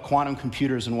bit about quantum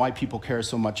computers and why people care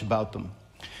so much about them.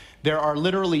 There are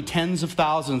literally tens of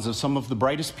thousands of some of the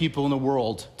brightest people in the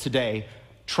world today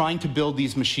trying to build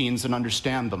these machines and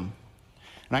understand them.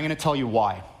 And I'm going to tell you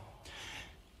why.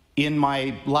 In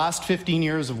my last 15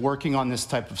 years of working on this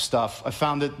type of stuff, I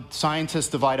found that scientists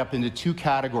divide up into two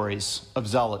categories of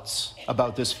zealots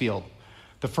about this field.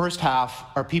 The first half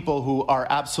are people who are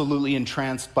absolutely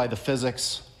entranced by the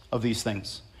physics of these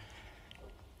things.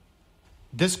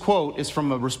 This quote is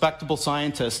from a respectable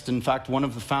scientist, in fact, one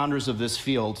of the founders of this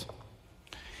field,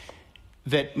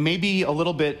 that may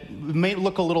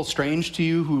look a little strange to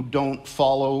you who don't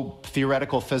follow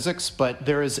theoretical physics, but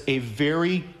there is a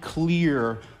very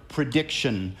clear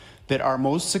prediction that our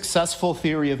most successful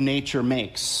theory of nature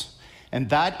makes, and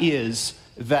that is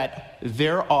that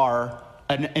there are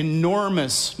an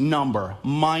enormous number,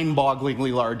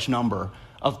 mind-bogglingly large number,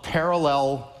 of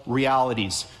parallel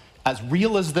realities, as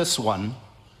real as this one,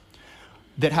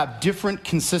 that have different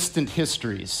consistent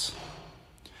histories.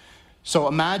 So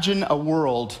imagine a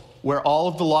world where all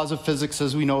of the laws of physics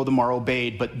as we know them are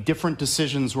obeyed, but different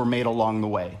decisions were made along the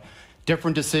way.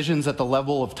 Different decisions at the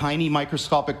level of tiny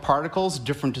microscopic particles,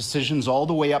 different decisions all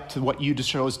the way up to what you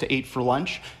chose to eat for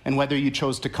lunch, and whether you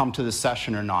chose to come to this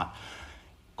session or not.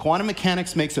 Quantum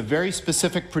mechanics makes a very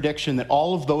specific prediction that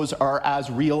all of those are as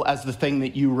real as the thing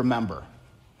that you remember.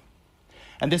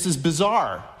 And this is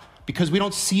bizarre, because we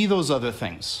don't see those other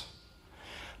things.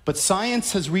 But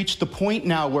science has reached the point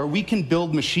now where we can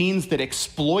build machines that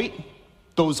exploit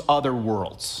those other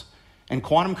worlds. And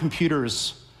quantum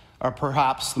computers are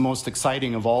perhaps the most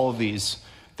exciting of all of these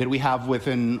that we have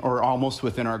within, or almost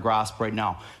within, our grasp right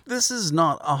now. This is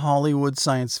not a Hollywood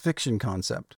science fiction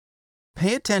concept.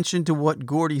 Pay attention to what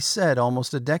Gordy said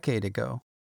almost a decade ago.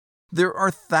 There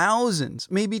are thousands,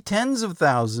 maybe tens of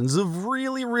thousands of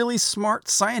really, really smart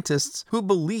scientists who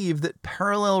believe that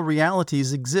parallel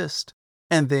realities exist,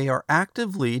 and they are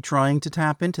actively trying to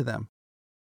tap into them.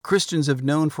 Christians have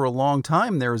known for a long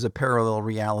time there is a parallel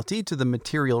reality to the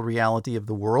material reality of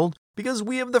the world because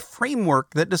we have the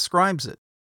framework that describes it.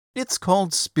 It's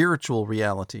called spiritual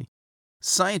reality.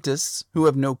 Scientists who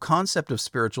have no concept of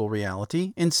spiritual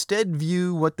reality instead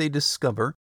view what they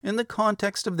discover in the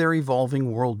context of their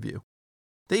evolving worldview.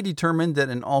 They determine that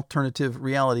an alternative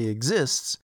reality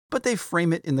exists, but they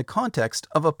frame it in the context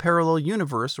of a parallel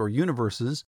universe or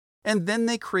universes, and then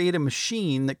they create a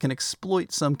machine that can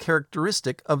exploit some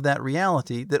characteristic of that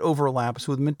reality that overlaps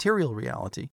with material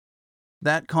reality.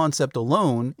 That concept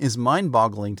alone is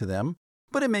mind-boggling to them,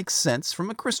 but it makes sense from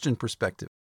a Christian perspective.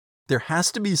 There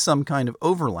has to be some kind of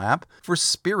overlap for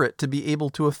spirit to be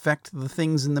able to affect the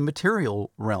things in the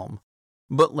material realm.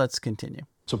 But let's continue.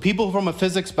 So people from a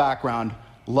physics background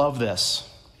love this.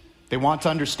 They want to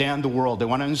understand the world. They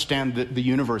want to understand the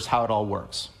universe, how it all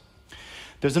works.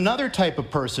 There's another type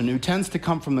of person who tends to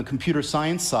come from the computer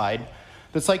science side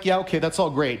that's like, yeah, okay, that's all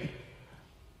great.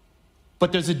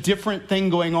 But there's a different thing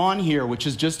going on here, which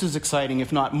is just as exciting,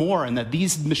 if not more, and that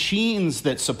these machines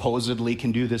that supposedly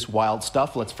can do this wild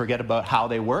stuff, let's forget about how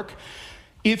they work,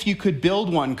 if you could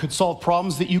build one, could solve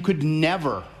problems that you could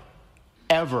never,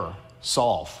 ever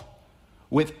solve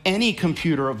with any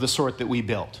computer of the sort that we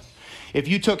built. If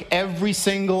you took every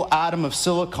single atom of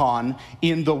silicon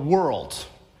in the world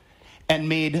and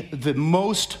made the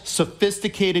most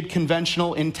sophisticated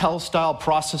conventional Intel-style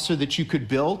processor that you could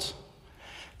build,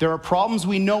 there are problems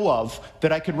we know of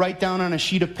that I could write down on a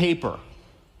sheet of paper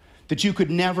that you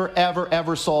could never, ever,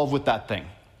 ever solve with that thing,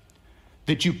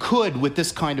 that you could with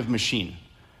this kind of machine.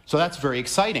 So that's very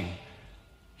exciting.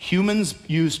 Humans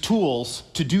use tools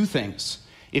to do things.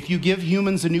 If you give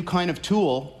humans a new kind of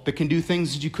tool that can do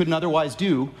things that you couldn't otherwise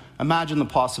do, imagine the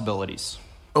possibilities.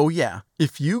 Oh yeah,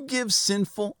 if you give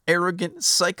sinful, arrogant,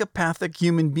 psychopathic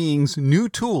human beings new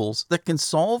tools that can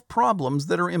solve problems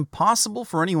that are impossible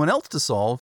for anyone else to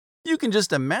solve, you can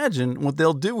just imagine what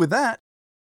they'll do with that.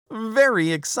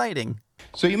 Very exciting.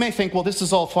 So you may think, well, this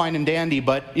is all fine and dandy,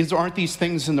 but aren't these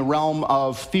things in the realm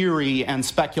of theory and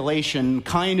speculation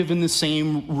kind of in the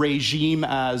same regime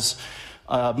as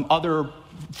other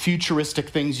futuristic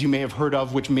things you may have heard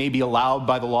of which may be allowed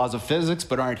by the laws of physics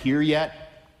but aren't here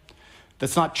yet?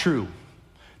 That's not true.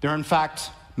 There are, in fact,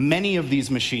 many of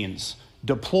these machines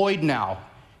deployed now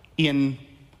in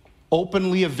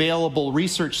openly available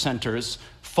research centers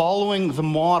following the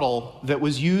model that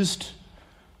was used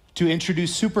to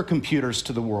introduce supercomputers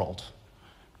to the world.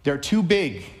 They're too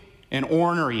big and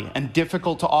ornery and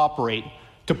difficult to operate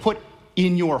to put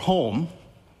in your home,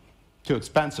 too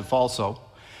expensive also,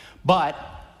 but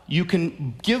you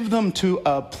can give them to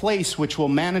a place which will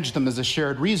manage them as a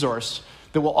shared resource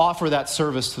that will offer that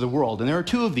service to the world. And there are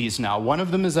two of these now. One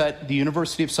of them is at the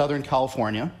University of Southern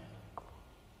California.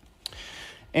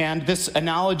 And this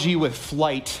analogy with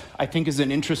flight, I think, is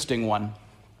an interesting one.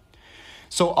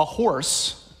 So a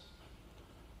horse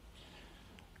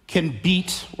can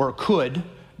beat, or could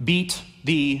beat,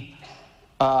 the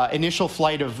initial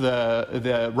flight of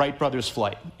the Wright brothers'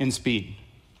 flight in speed.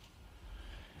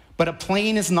 But a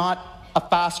plane is not a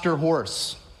faster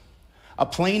horse. A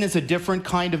plane is a different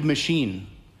kind of machine.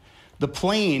 The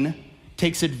plane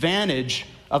takes advantage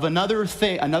of another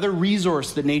thing, another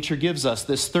resource that nature gives us,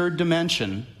 this third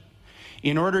dimension,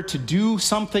 in order to do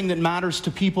something that matters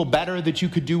to people better that you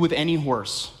could do with any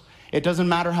horse. It doesn't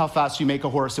matter how fast you make a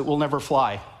horse, it will never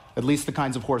fly, at least the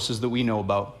kinds of horses that we know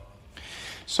about.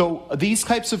 So these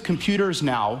types of computers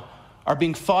now are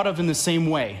being thought of in the same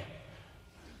way.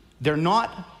 They're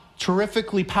not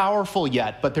terrifically powerful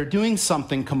yet, but they're doing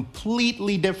something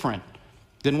completely different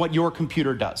than what your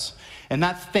computer does. And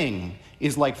that thing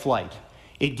is like flight.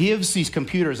 It gives these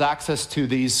computers access to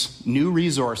these new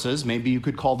resources, maybe you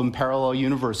could call them parallel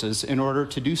universes, in order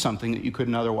to do something that you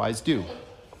couldn't otherwise do.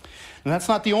 And that's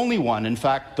not the only one. In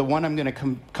fact, the one I'm going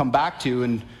to come back to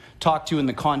and talk to in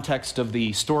the context of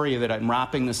the story that I'm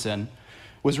wrapping this in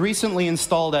was recently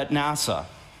installed at NASA.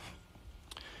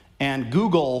 And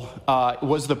Google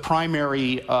was the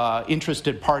primary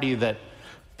interested party that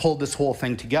pulled this whole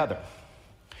thing together.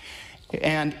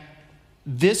 And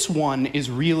this one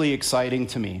is really exciting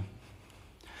to me,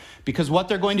 because what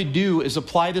they're going to do is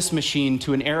apply this machine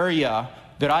to an area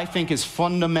that I think is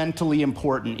fundamentally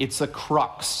important. It's the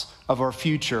crux of our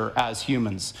future as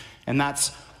humans, and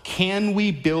that's, can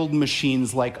we build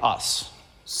machines like us?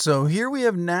 So here we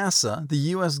have NASA, the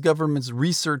U.S. government's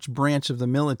research branch of the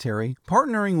military,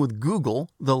 partnering with Google,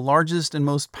 the largest and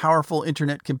most powerful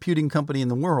internet computing company in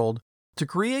the world, to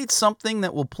create something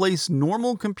that will place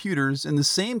normal computers in the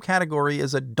same category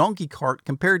as a donkey cart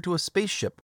compared to a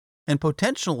spaceship, and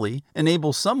potentially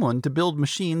enable someone to build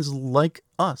machines like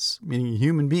us, meaning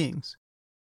human beings.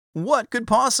 What could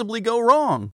possibly go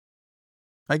wrong?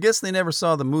 I guess they never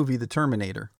saw the movie The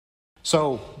Terminator.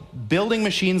 So, building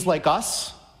machines like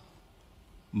us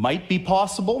might be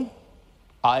possible.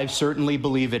 I certainly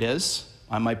believe it is.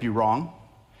 I might be wrong.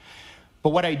 But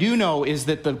what I do know is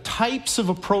that the types of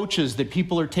approaches that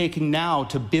people are taking now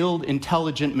to build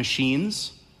intelligent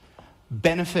machines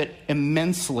benefit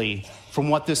immensely from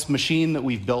what this machine that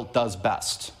we've built does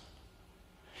best.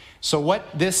 So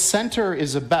what this center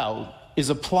is about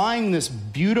is applying this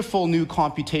beautiful new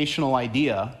computational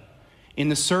idea in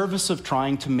the service of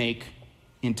trying to make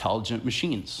intelligent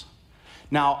machines.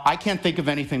 Now, I can't think of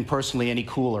anything personally any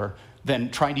cooler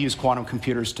than trying to use quantum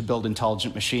computers to build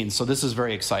intelligent machines, so this is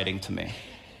very exciting to me.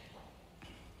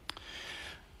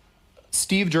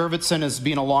 Steve Jurvetson has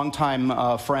been a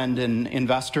longtime friend and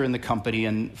investor in the company,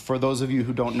 and for those of you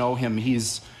who don't know him,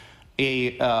 he's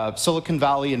a Silicon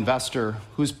Valley investor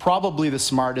who's probably the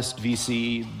smartest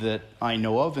VC that I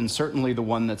know of, and certainly the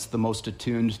one that's the most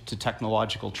attuned to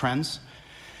technological trends.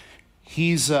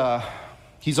 He's on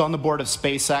the board of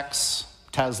SpaceX,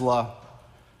 Tesla,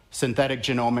 Synthetic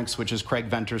Genomics, which is Craig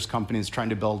Venter's company, is trying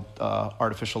to build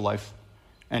artificial life,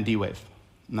 and D-Wave,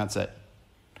 and that's it.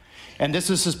 And this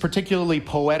is his particularly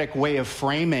poetic way of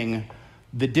framing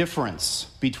the difference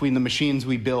between the machines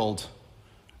we build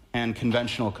and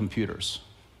conventional computers.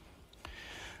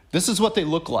 This is what they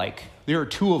look like. There are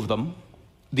two of them.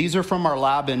 These are from our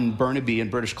lab in Burnaby in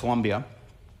British Columbia.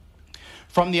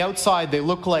 From the outside, they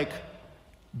look like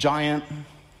giant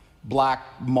black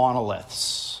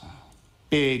monoliths,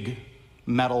 big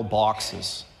metal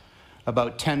boxes,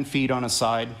 about 10 feet on a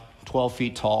side, 12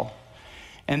 feet tall.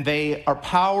 And they are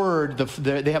powered,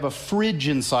 they have a fridge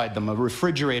inside them, a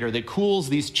refrigerator that cools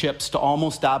these chips to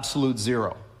almost absolute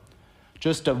zero.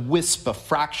 Just a wisp, a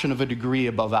fraction of a degree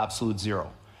above absolute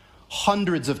zero.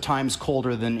 Hundreds of times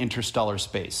colder than interstellar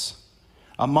space.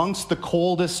 Amongst the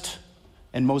coldest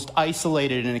and most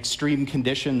isolated and extreme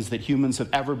conditions that humans have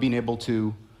ever been able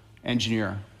to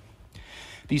engineer.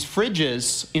 These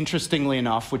fridges, interestingly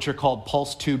enough, which are called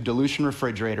pulse tube dilution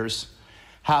refrigerators,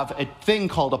 have a thing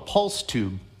called a pulse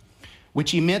tube,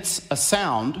 which emits a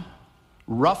sound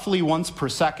roughly once per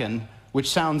second, which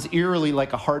sounds eerily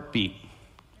like a heartbeat.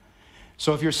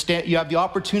 So if you have the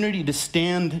opportunity to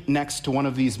stand next to one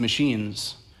of these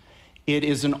machines, it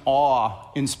is an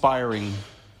awe-inspiring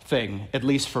thing, at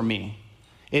least for me.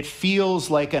 It feels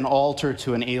like an altar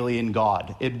to an alien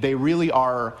god. They really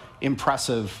are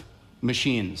impressive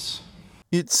machines.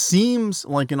 It seems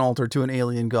like an altar to an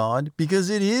alien god because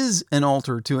it is an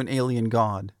altar to an alien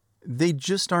god. They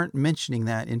just aren't mentioning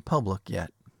that in public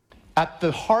yet. At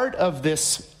the heart of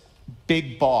this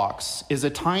big box is a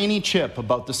tiny chip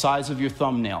about the size of your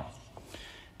thumbnail.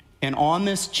 And on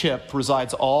this chip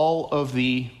resides all of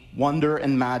the wonder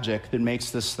and magic that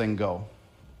makes this thing go.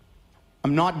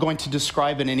 I'm not going to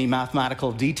describe in any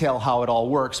mathematical detail how it all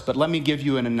works, but let me give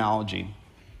you an analogy.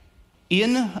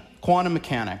 In quantum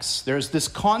mechanics, there's this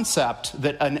concept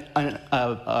that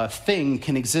a thing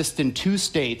can exist in two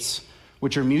states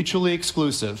which are mutually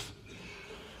exclusive,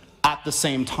 at the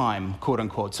same time, quote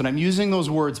unquote. And I'm using those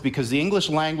words because the English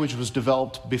language was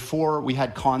developed before we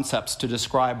had concepts to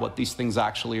describe what these things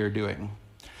actually are doing.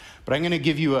 But I'm going to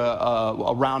give you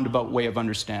a roundabout way of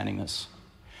understanding this.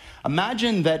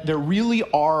 Imagine that there really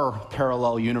are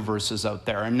parallel universes out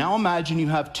there. And now imagine you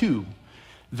have two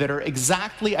that are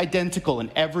exactly identical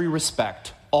in every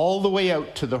respect, all the way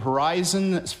out to the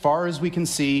horizon as far as we can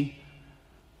see,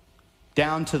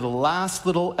 down to the last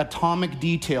little atomic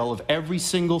detail of every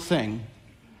single thing,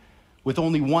 with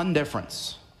only one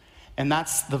difference. And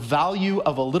that's the value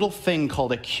of a little thing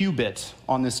called a qubit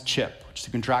on this chip, which is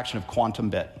a contraction of quantum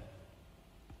bit.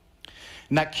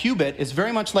 And that qubit is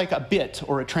very much like a bit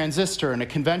or a transistor in a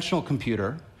conventional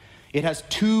computer. It has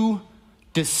two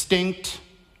distinct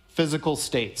physical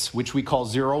states, which we call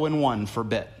 0 and 1 for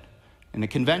bit. In a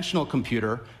conventional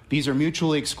computer, these are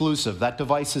mutually exclusive. That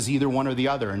device is either one or the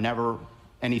other, and never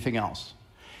anything else.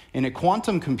 In a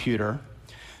quantum computer,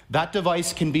 that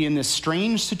device can be in this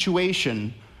strange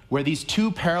situation where these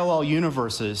two parallel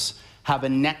universes have a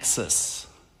nexus,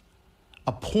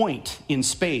 a point in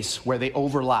space where they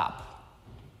overlap.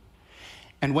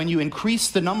 And when you increase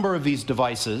the number of these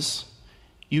devices,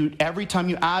 every time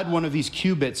you add one of these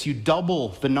qubits, you double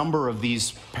the number of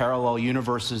these parallel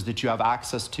universes that you have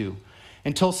access to,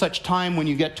 until such time when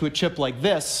you get to a chip like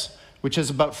this, which is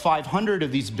about 500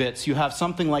 of these bits, you have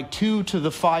something like 2 to the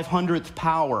 500th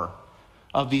power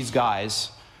of these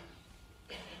guys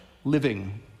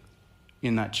living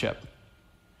in that chip.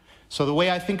 So the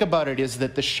way I think about it is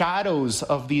that the shadows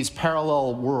of these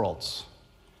parallel worlds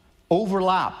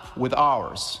overlap with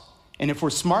ours. And if we're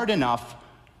smart enough,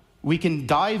 we can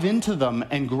dive into them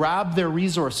and grab their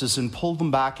resources and pull them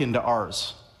back into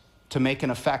ours to make an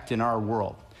effect in our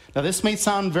world. Now, this may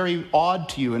sound very odd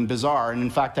to you and bizarre, and in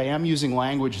fact, I am using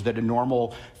language that a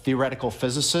normal theoretical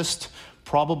physicist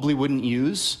probably wouldn't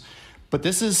use, but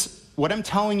this is, what I'm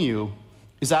telling you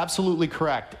is absolutely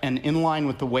correct and in line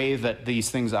with the way that these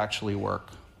things actually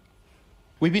work.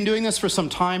 We've been doing this for some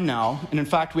time now, and in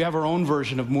fact, we have our own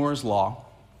version of Moore's Law.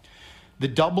 The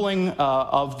doubling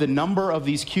of the number of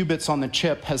these qubits on the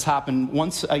chip has happened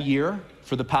once a year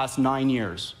for the past 9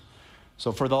 years.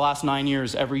 So for the last 9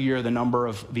 years, every year, the number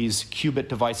of these qubit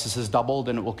devices has doubled,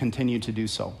 and it will continue to do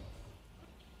so.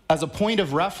 As a point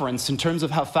of reference, in terms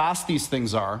of how fast these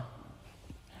things are,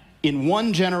 in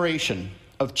one generation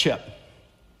of chip,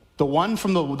 the one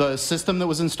from the system that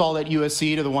was installed at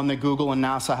USC to the one that Google and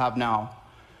NASA have now,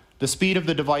 the speed of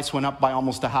the device went up by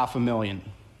almost 500,000.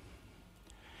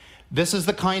 This is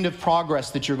the kind of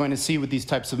progress that you're going to see with these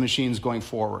types of machines going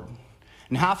forward.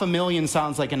 And 500,000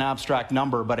 sounds like an abstract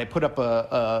number, but I put up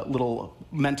a little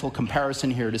mental comparison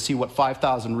here to see what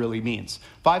 5,000 really means.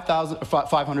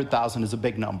 500,000 is a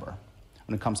big number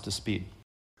when it comes to speed.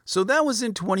 So that was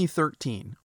in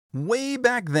 2013. Way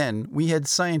back then, we had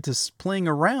scientists playing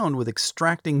around with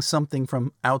extracting something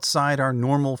from outside our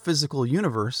normal physical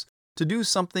universe to do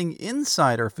something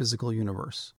inside our physical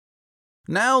universe.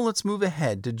 Now let's move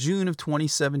ahead to June of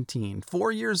 2017,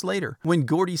 4 years later, when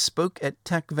Gordy spoke at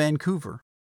Tech Vancouver.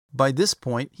 By this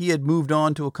point, he had moved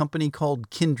on to a company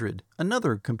called Kindred,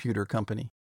 another computer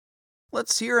company.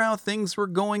 Let's hear how things were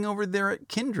going over there at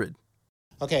Kindred.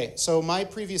 Okay, so my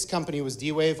previous company was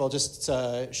D-Wave. I'll just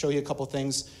show you a couple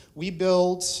things. We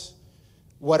build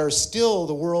what are still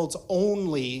the world's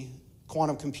only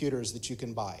quantum computers that you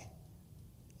can buy.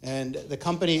 And the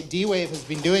company, D-Wave, has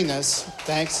been doing this.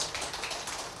 Thanks.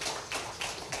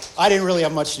 I didn't really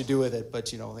have much to do with it,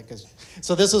 but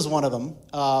so this is one of them.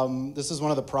 This is one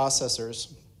of the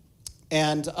processors.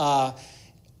 And a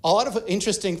lot of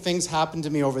interesting things happened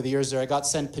to me over the years there. I got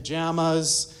sent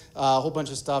pajamas, a whole bunch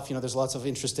of stuff. There's lots of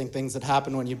interesting things that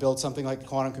happen when you build something like a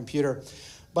quantum computer.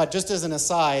 But just as an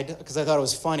aside, because I thought it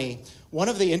was funny, one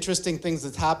of the interesting things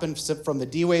that's happened from the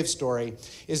D-Wave story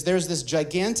is there's this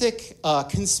gigantic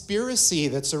conspiracy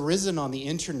that's arisen on the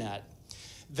internet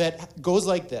that goes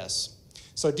like this.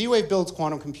 So D-Wave builds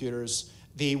quantum computers.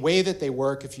 The way that they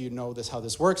work, if you know how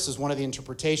this works, is one of the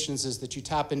interpretations is that you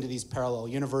tap into these parallel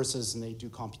universes and they do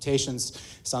computations.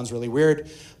 Sounds really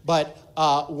weird. But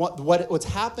what's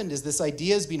happened is this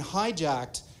idea has been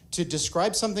hijacked to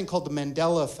describe something called the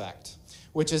Mandela effect,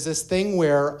 which is this thing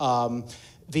where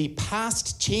the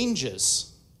past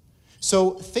changes.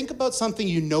 So think about something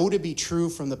you know to be true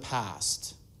from the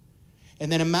past.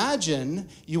 And then imagine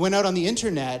you went out on the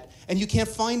internet and you can't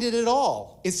find it at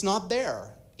all. It's not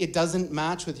there. It doesn't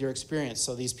match with your experience.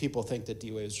 So these people think that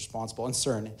D-Wave is responsible, and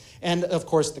CERN. And of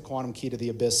course, the quantum key to the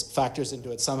abyss factors into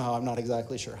it somehow. I'm not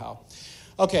exactly sure how.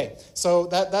 Okay, so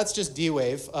that's just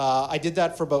D-Wave. I did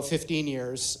that for about 15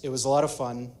 years. It was a lot of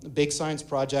fun. A big science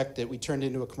project that we turned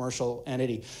into a commercial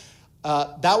entity.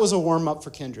 That was a warm-up for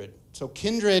Kindred. So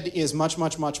Kindred is much,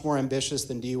 much, much more ambitious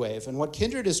than D-Wave. And what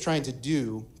Kindred is trying to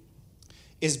do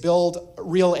is build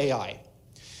real AI.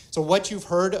 So what you've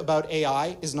heard about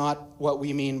AI is not what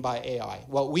we mean by AI.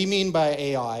 What we mean by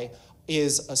AI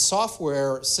is a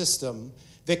software system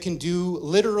that can do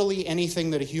literally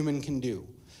anything that a human can do.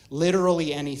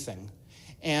 Literally anything.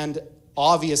 And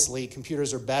obviously,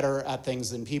 computers are better at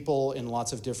things than people in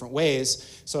lots of different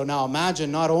ways. So now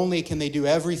imagine, not only can they do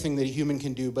everything that a human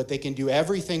can do, but they can do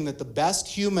everything that the best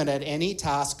human at any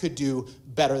task could do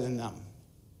better than them.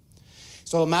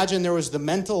 So imagine there was the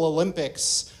mental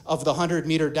Olympics of the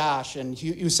 100-meter dash, and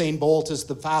Usain Bolt is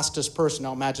the fastest person.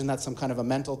 Now imagine that's some kind of a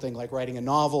mental thing, like writing a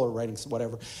novel or writing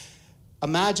whatever.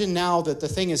 Imagine now that the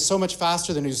thing is so much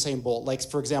faster than Usain Bolt, like,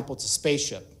 for example, it's a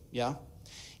spaceship, yeah?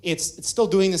 It's still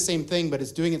doing the same thing, but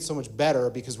it's doing it so much better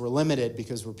because we're limited,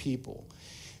 because we're people.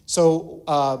 So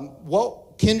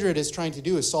what Kindred is trying to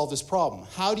do is solve this problem.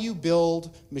 How do you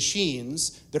build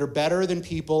machines that are better than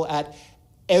people at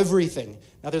everything?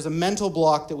 Now, there's a mental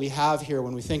block that we have here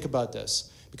when we think about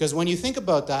this. Because when you think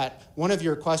about that, one of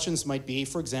your questions might be,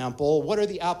 for example, what are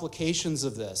the applications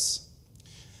of this?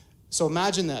 So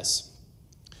imagine this.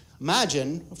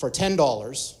 Imagine, for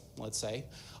 $10, let's say,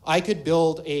 I could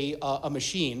build a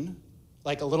machine,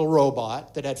 like a little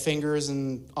robot that had fingers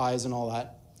and eyes and all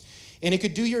that, and it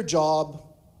could do your job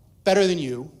better than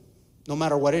you, no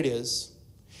matter what it is,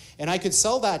 and I could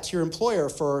sell that to your employer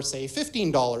for, say,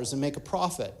 $15 and make a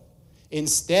profit,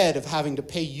 instead of having to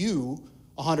pay you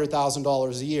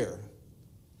 $100,000 a year.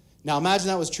 Now imagine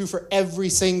that was true for every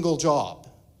single job.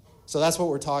 So that's what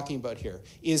we're talking about here,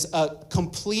 is a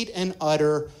complete and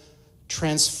utter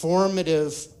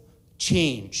transformative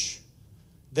change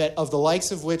that of the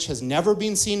likes of which has never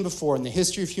been seen before in the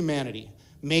history of humanity,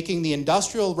 making the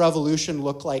Industrial Revolution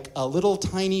look like a little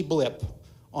tiny blip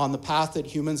on the path that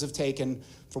humans have taken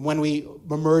from when we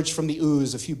emerged from the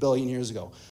ooze a few billion years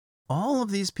ago. All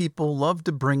of these people love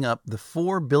to bring up the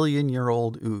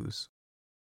 4-billion-year-old ooze.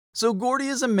 So Gordy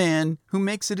is a man who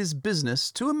makes it his business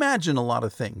to imagine a lot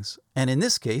of things, and in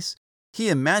this case, he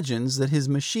imagines that his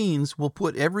machines will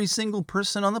put every single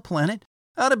person on the planet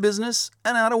out of business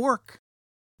and out of work.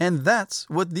 And that's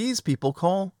what these people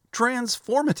call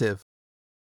transformative.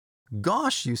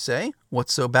 Gosh, you say,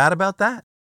 what's so bad about that?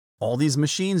 All these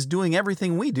machines doing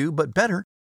everything we do, but better,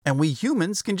 and we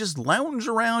humans can just lounge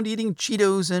around eating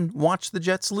Cheetos and watch the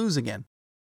Jets lose again.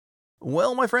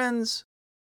 Well, my friends,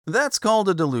 that's called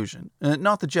a delusion.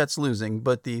 Not the Jets losing,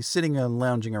 but the sitting and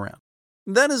lounging around.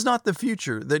 That is not the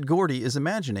future that Gordy is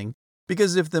imagining,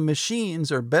 because if the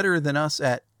machines are better than us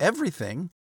at everything,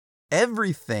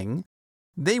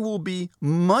 they will be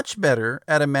much better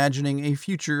at imagining a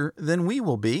future than we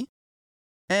will be,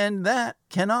 and that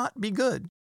cannot be good.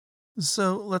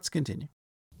 So let's continue.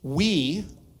 We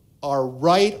are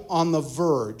right on the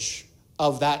verge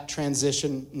of that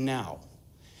transition now.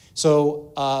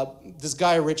 So this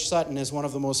guy, Rich Sutton, is one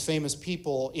of the most famous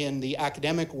people in the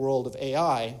academic world of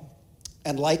AI.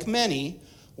 And like many,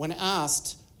 when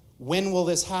asked, when will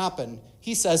this happen,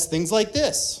 he says things like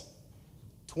this: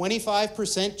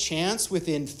 25% chance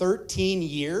within 13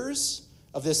 years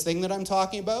of this thing that I'm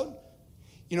talking about.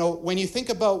 You know, when you think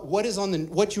about what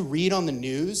you read on the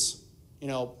news, you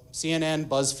know, CNN,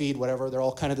 BuzzFeed, whatever, they're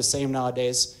all kind of the same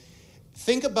nowadays.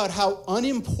 Think about how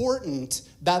unimportant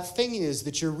that thing is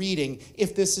that you're reading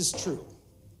if this is true.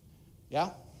 Yeah?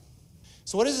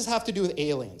 So what does this have to do with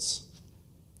aliens?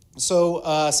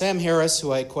 So Sam Harris,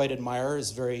 who I quite admire,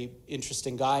 is a very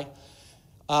interesting guy,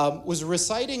 was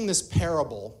reciting this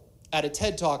parable at a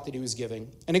TED Talk that he was giving,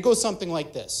 and it goes something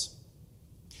like this.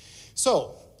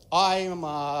 So I'm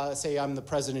the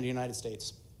President of the United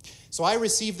States. So I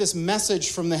received this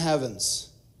message from the heavens.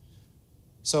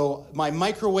 So my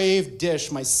microwave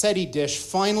dish, my SETI dish,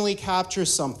 finally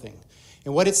captures something.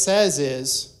 And what it says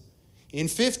is, in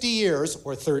 50 years,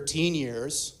 or 13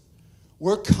 years,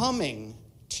 we're coming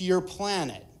to your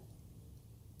planet.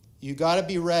 You gotta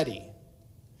be ready.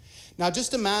 Now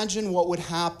just imagine what would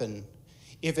happen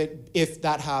if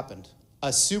that happened.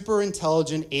 A super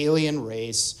intelligent alien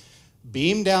race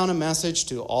beamed down a message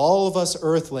to all of us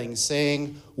Earthlings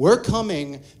saying, we're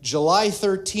coming July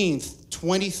 13th,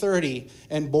 2030,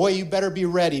 and boy, you better be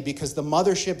ready because the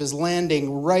mothership is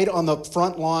landing right on the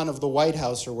front lawn of the White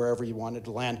House or wherever you wanted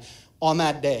to land on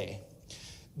that day.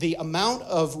 The amount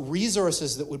of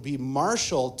resources that would be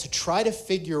marshaled to try to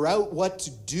figure out what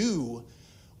to do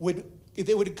would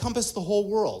encompass the whole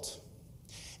world.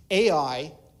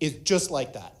 AI is just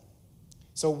like that.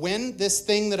 So when this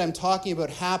thing that I'm talking about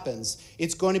happens,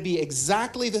 it's going to be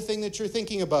exactly the thing that you're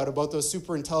thinking about those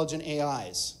super intelligent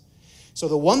AIs. So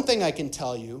the one thing I can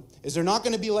tell you is they're not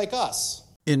going to be like us.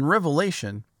 In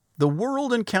Revelation, the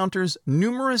world encounters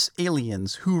numerous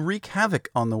aliens who wreak havoc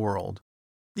on the world.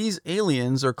 These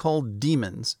aliens are called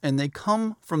demons, and they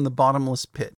come from the bottomless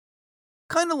pit.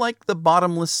 Kind of like the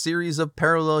bottomless series of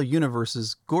parallel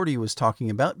universes Gordy was talking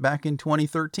about back in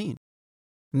 2013.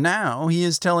 Now he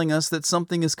is telling us that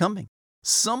something is coming.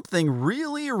 Something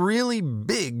really, really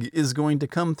big is going to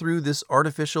come through this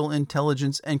artificial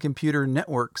intelligence and computer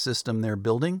network system they're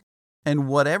building, and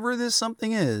whatever this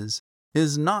something is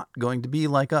not going to be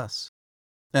like us.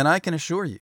 And I can assure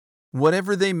you,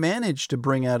 whatever they manage to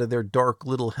bring out of their dark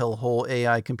little hellhole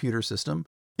AI computer system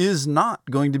is not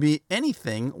going to be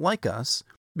anything like us,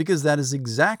 because that is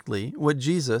exactly what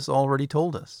Jesus already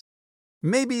told us.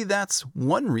 Maybe that's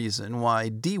one reason why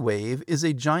D-Wave is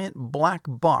a giant black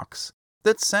box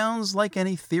that sounds like an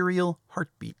ethereal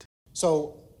heartbeat.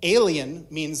 So alien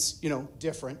means,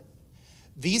 different.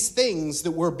 These things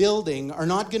that we're building are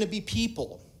not going to be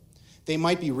people. They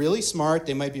might be really smart,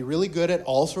 they might be really good at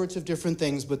all sorts of different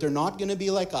things, but they're not going to be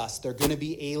like us. They're going to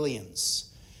be aliens.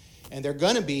 And they're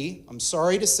going to be, I'm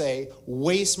sorry to say,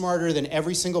 way smarter than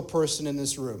every single person in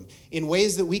this room, in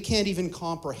ways that we can't even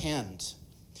comprehend.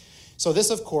 So this,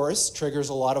 of course, triggers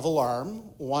a lot of alarm.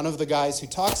 One of the guys who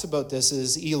talks about this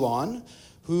is Elon,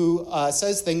 who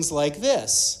says things like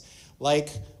this, like,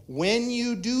 when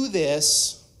you do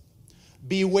this,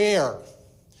 beware.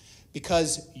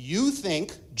 Because you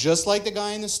think, just like the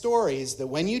guy in the stories, that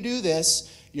when you do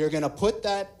this, you're going to put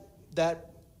that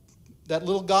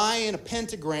little guy in a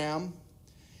pentagram,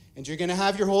 and you're going to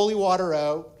have your holy water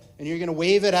out, and you're going to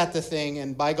wave it at the thing,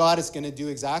 and by God, it's going to do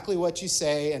exactly what you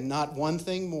say and not one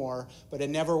thing more, but it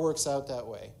never works out that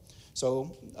way.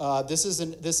 So this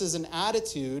is an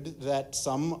attitude that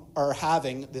some are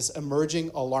having, this emerging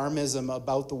alarmism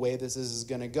about the way this is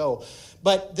going to go.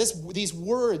 But these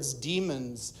words,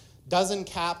 demons, doesn't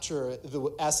capture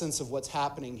the essence of what's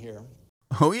happening here.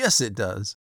 Oh, yes, it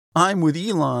does. I'm with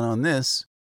Elon on this.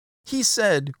 He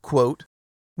said, quote,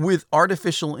 "With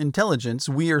artificial intelligence,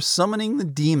 we are summoning the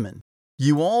demon.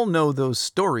 You all know those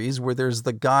stories where there's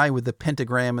the guy with the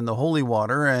pentagram and the holy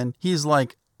water, and he's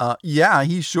like, yeah,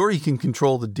 he's sure he can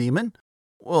control the demon.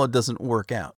 Well, it doesn't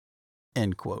work out."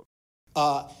 End quote.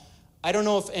 I don't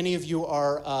know if any of you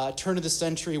are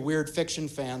turn-of-the-century weird fiction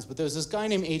fans, but there's this guy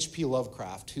named H.P.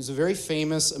 Lovecraft, who's a very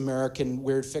famous American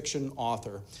weird fiction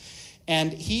author.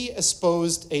 And he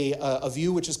espoused a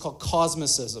view which is called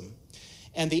cosmicism.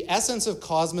 And the essence of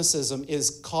cosmicism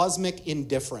is cosmic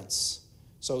indifference.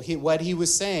 So what he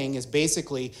was saying is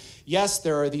basically, yes,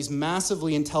 there are these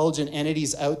massively intelligent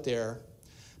entities out there,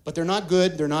 but they're not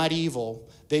good, they're not evil.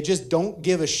 They just don't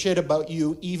give a shit about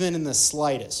you even in the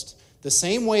slightest. The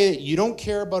same way that you don't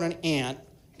care about an ant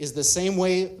is the same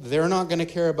way they're not going to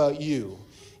care about you.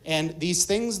 And these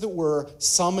things that we're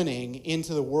summoning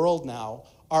into the world now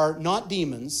are not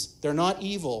demons, they're not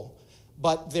evil,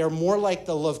 but they're more like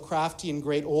the Lovecraftian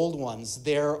great old ones.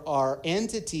 There are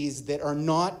entities that are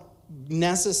not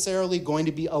necessarily going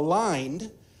to be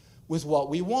aligned with what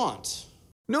we want.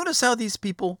 Notice how these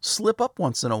people slip up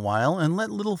once in a while and let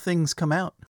little things come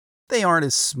out. They aren't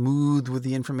as smooth with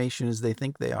the information as they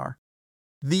think they are.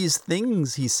 These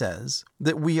things, he says,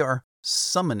 that we are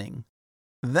summoning,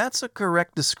 that's a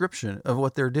correct description of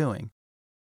what they're doing.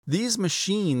 These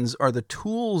machines are the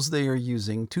tools they are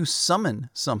using to summon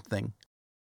something.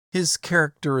 His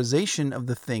characterization of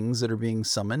the things that are being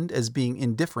summoned as being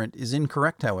indifferent is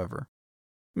incorrect, however.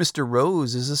 Mr.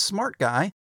 Rose is a smart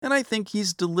guy, and I think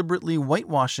he's deliberately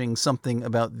whitewashing something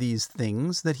about these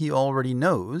things that he already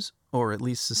knows, or at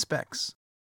least suspects.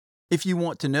 If you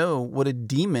want to know what a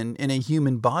demon in a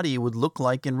human body would look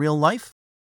like in real life,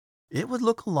 it would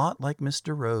look a lot like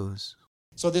Mr. Rose.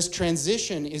 So this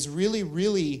transition is really,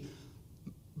 really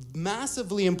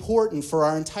massively important for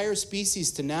our entire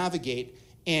species to navigate.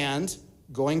 And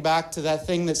going back to that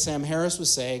thing that Sam Harris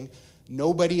was saying,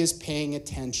 nobody is paying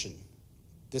attention.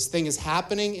 This thing is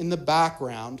happening in the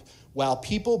background while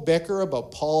people bicker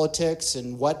about politics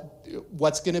and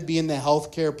what's going to be in the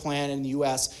healthcare plan in the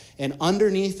U.S. And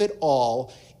underneath it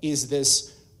all is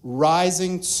this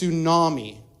rising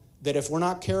tsunami that, if we're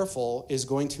not careful, is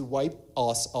going to wipe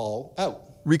us all out.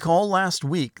 Recall last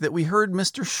week that we heard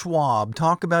Mr. Schwab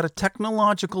talk about a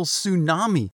technological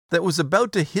tsunami that was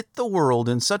about to hit the world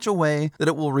in such a way that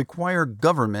it will require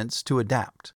governments to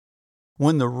adapt.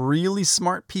 When the really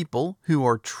smart people who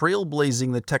are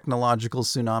trailblazing the technological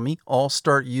tsunami all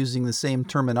start using the same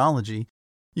terminology,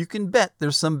 you can bet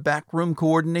there's some backroom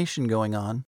coordination going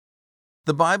on.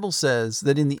 The Bible says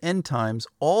that in the end times,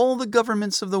 all the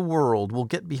governments of the world will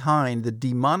get behind the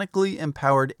demonically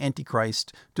empowered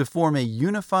Antichrist to form a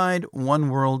unified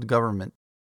one-world government.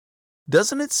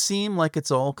 Doesn't it seem like it's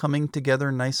all coming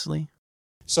together nicely?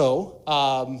 So,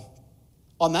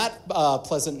 on that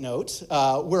pleasant note,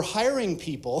 we're hiring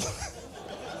people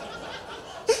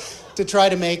to try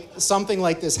to make something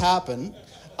like this happen.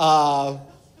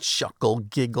 Chuckle,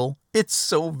 giggle. It's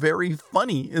so very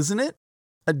funny, isn't it?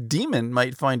 A demon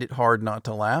might find it hard not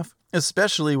to laugh,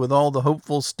 especially with all the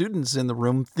hopeful students in the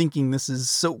room thinking this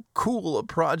is so cool a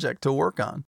project to work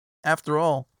on. After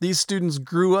all, these students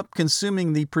grew up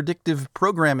consuming the predictive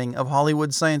programming of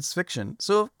Hollywood science fiction,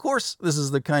 so of course this is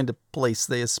the kind of place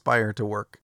they aspire to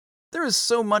work. There is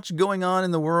so much going on in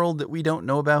the world that we don't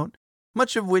know about,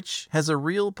 much of which has a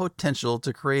real potential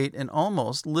to create an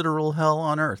almost literal hell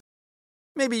on earth.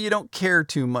 Maybe you don't care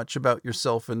too much about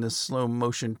yourself in this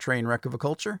slow-motion train wreck of a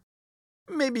culture.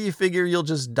 Maybe you figure you'll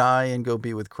just die and go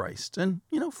be with Christ, and,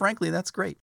 frankly, that's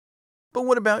great. But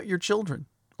what about your children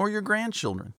or your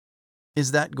grandchildren?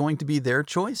 Is that going to be their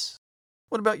choice?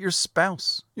 What about your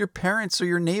spouse, your parents, or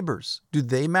your neighbors? Do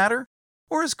they matter?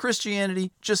 Or is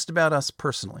Christianity just about us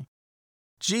personally?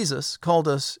 Jesus called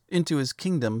us into his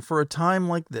kingdom for a time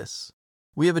like this.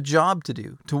 We have a job to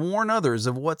do, to warn others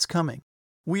of what's coming.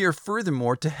 We are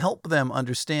furthermore to help them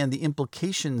understand the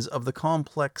implications of the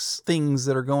complex things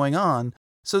that are going on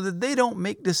so that they don't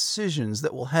make decisions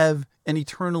that will have an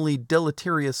eternally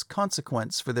deleterious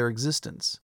consequence for their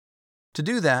existence. To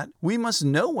do that, we must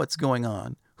know what's going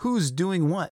on, who's doing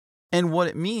what, and what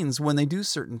it means when they do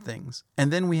certain things,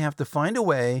 and then we have to find a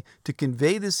way to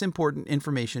convey this important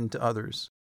information to others.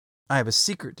 I have a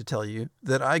secret to tell you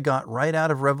that I got right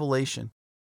out of Revelation.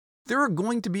 There are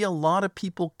going to be a lot of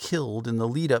people killed in the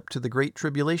lead up to the Great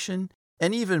Tribulation,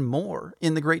 and even more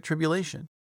in the Great Tribulation.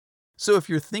 So if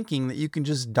you're thinking that you can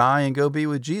just die and go be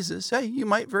with Jesus, hey, you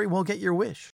might very well get your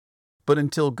wish. But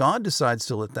until God decides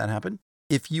to let that happen,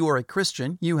 if you are a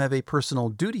Christian, you have a personal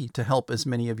duty to help as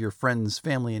many of your friends,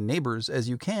 family, and neighbors as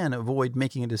you can avoid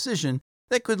making a decision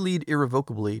that could lead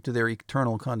irrevocably to their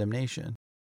eternal condemnation.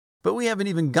 But we haven't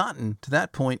even gotten to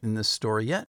that point in this story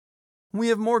yet. We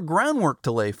have more groundwork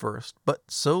to lay first, but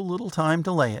so little time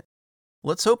to lay it.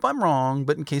 Let's hope I'm wrong,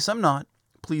 but in case I'm not,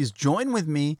 please join with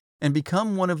me and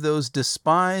become one of those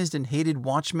despised and hated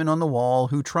watchmen on the wall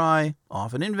who try,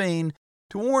 often in vain,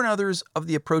 to warn others of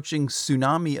the approaching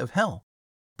tsunami of hell.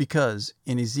 Because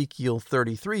in Ezekiel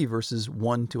 33 verses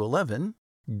 1 to 11,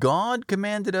 God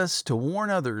commanded us to warn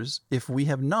others if we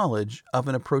have knowledge of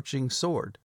an approaching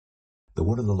sword. The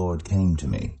word of the Lord came to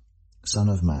me, Son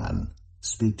of man,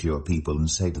 speak to your people and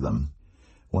say to them,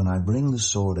 when I bring the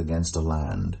sword against a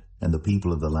land, and the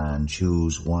people of the land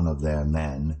choose one of their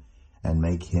men, and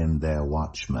make him their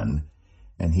watchman,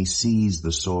 and he sees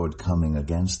the sword coming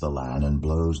against the land, and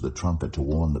blows the trumpet to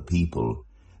warn the people,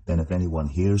 then if anyone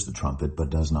hears the trumpet but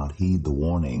does not heed the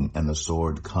warning, and the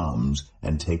sword comes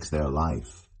and takes their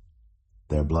life,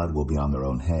 their blood will be on their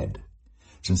own head.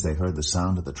 Since they heard the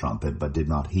sound of the trumpet but did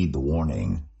not heed the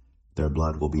warning, their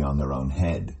blood will be on their own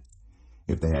head.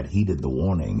 If they had heeded the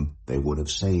warning, they would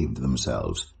have saved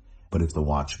themselves. But if the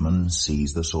watchman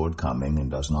sees the sword coming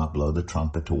and does not blow the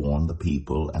trumpet to warn the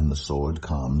people, and the sword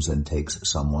comes and takes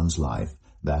someone's life,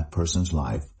 that person's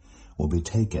life will be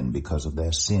taken because of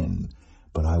their sin.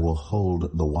 But I will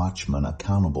hold the watchman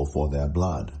accountable for their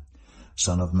blood.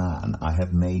 Son of man, I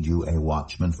have made you a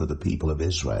watchman for the people of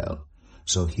Israel.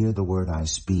 So hear the word I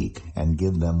speak, and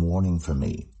give them warning from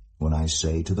me. When I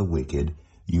say to the wicked,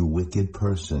 you wicked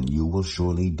person, you will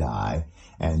surely die,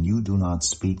 and you do not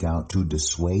speak out to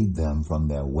dissuade them from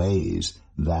their ways,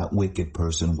 that wicked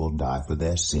person will die for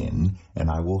their sin, and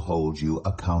I will hold you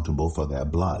accountable for their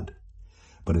blood.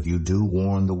 But if you do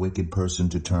warn the wicked person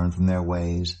to turn from their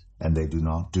ways, and they do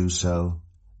not do so,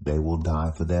 they will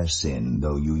die for their sin,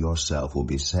 though you yourself will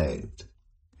be saved.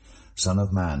 Son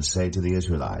of man, say to the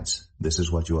Israelites, this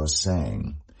is what you are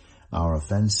saying. Our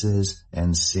offenses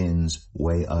and sins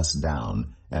weigh us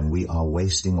down, and we are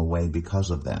wasting away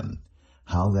because of them.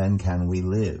 How then can we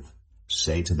live?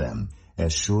 Say to them,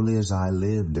 as surely as I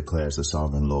live, declares the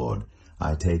sovereign Lord,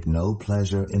 I take no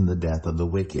pleasure in the death of the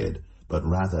wicked, but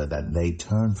rather that they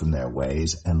turn from their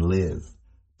ways and live.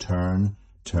 Turn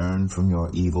from your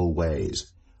evil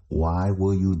ways. Why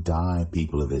will you die,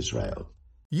 people of Israel?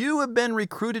 You have been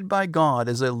recruited by God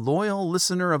as a loyal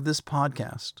listener of this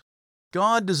podcast.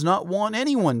 God does not want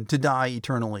anyone to die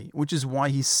eternally, which is why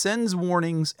he sends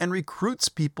warnings and recruits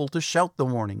people to shout the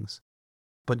warnings.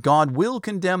 But God will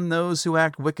condemn those who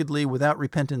act wickedly without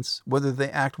repentance, whether they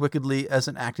act wickedly as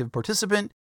an active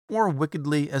participant or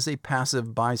wickedly as a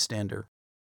passive bystander.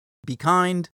 Be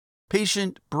kind,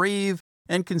 patient, brave,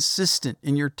 and consistent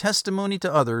in your testimony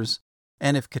to others,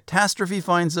 and if catastrophe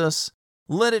finds us,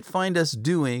 let it find us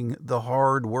doing the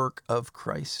hard work of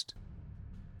Christ.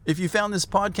 If you found this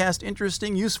podcast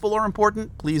interesting, useful, or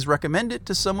important, please recommend it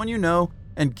to someone you know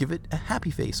and give it a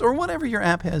happy face or whatever your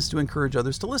app has to encourage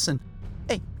others to listen.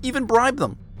 Hey, even bribe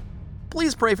them.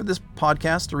 Please pray for this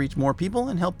podcast to reach more people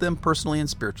and help them personally and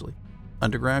spiritually.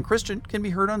 Underground Christian can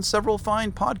be heard on several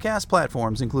fine podcast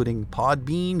platforms, including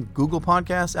Podbean, Google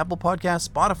Podcasts, Apple Podcasts,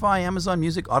 Spotify, Amazon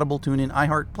Music, Audible, TuneIn,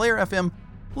 iHeart, Player FM,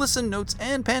 Listen Notes,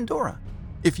 and Pandora.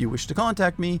 If you wish to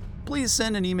contact me, please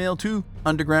send an email to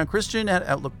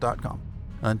undergroundchristian@outlook.com.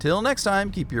 Until next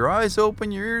time, keep your eyes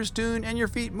open, your ears tuned, and your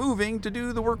feet moving to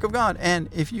do the work of God. And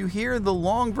if you hear the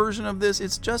long version of this,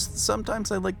 it's just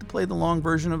sometimes I like to play the long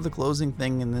version of the closing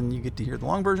thing, and then you get to hear the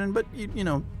long version, but you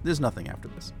know, there's nothing after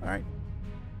this. All right.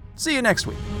 See you next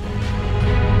week.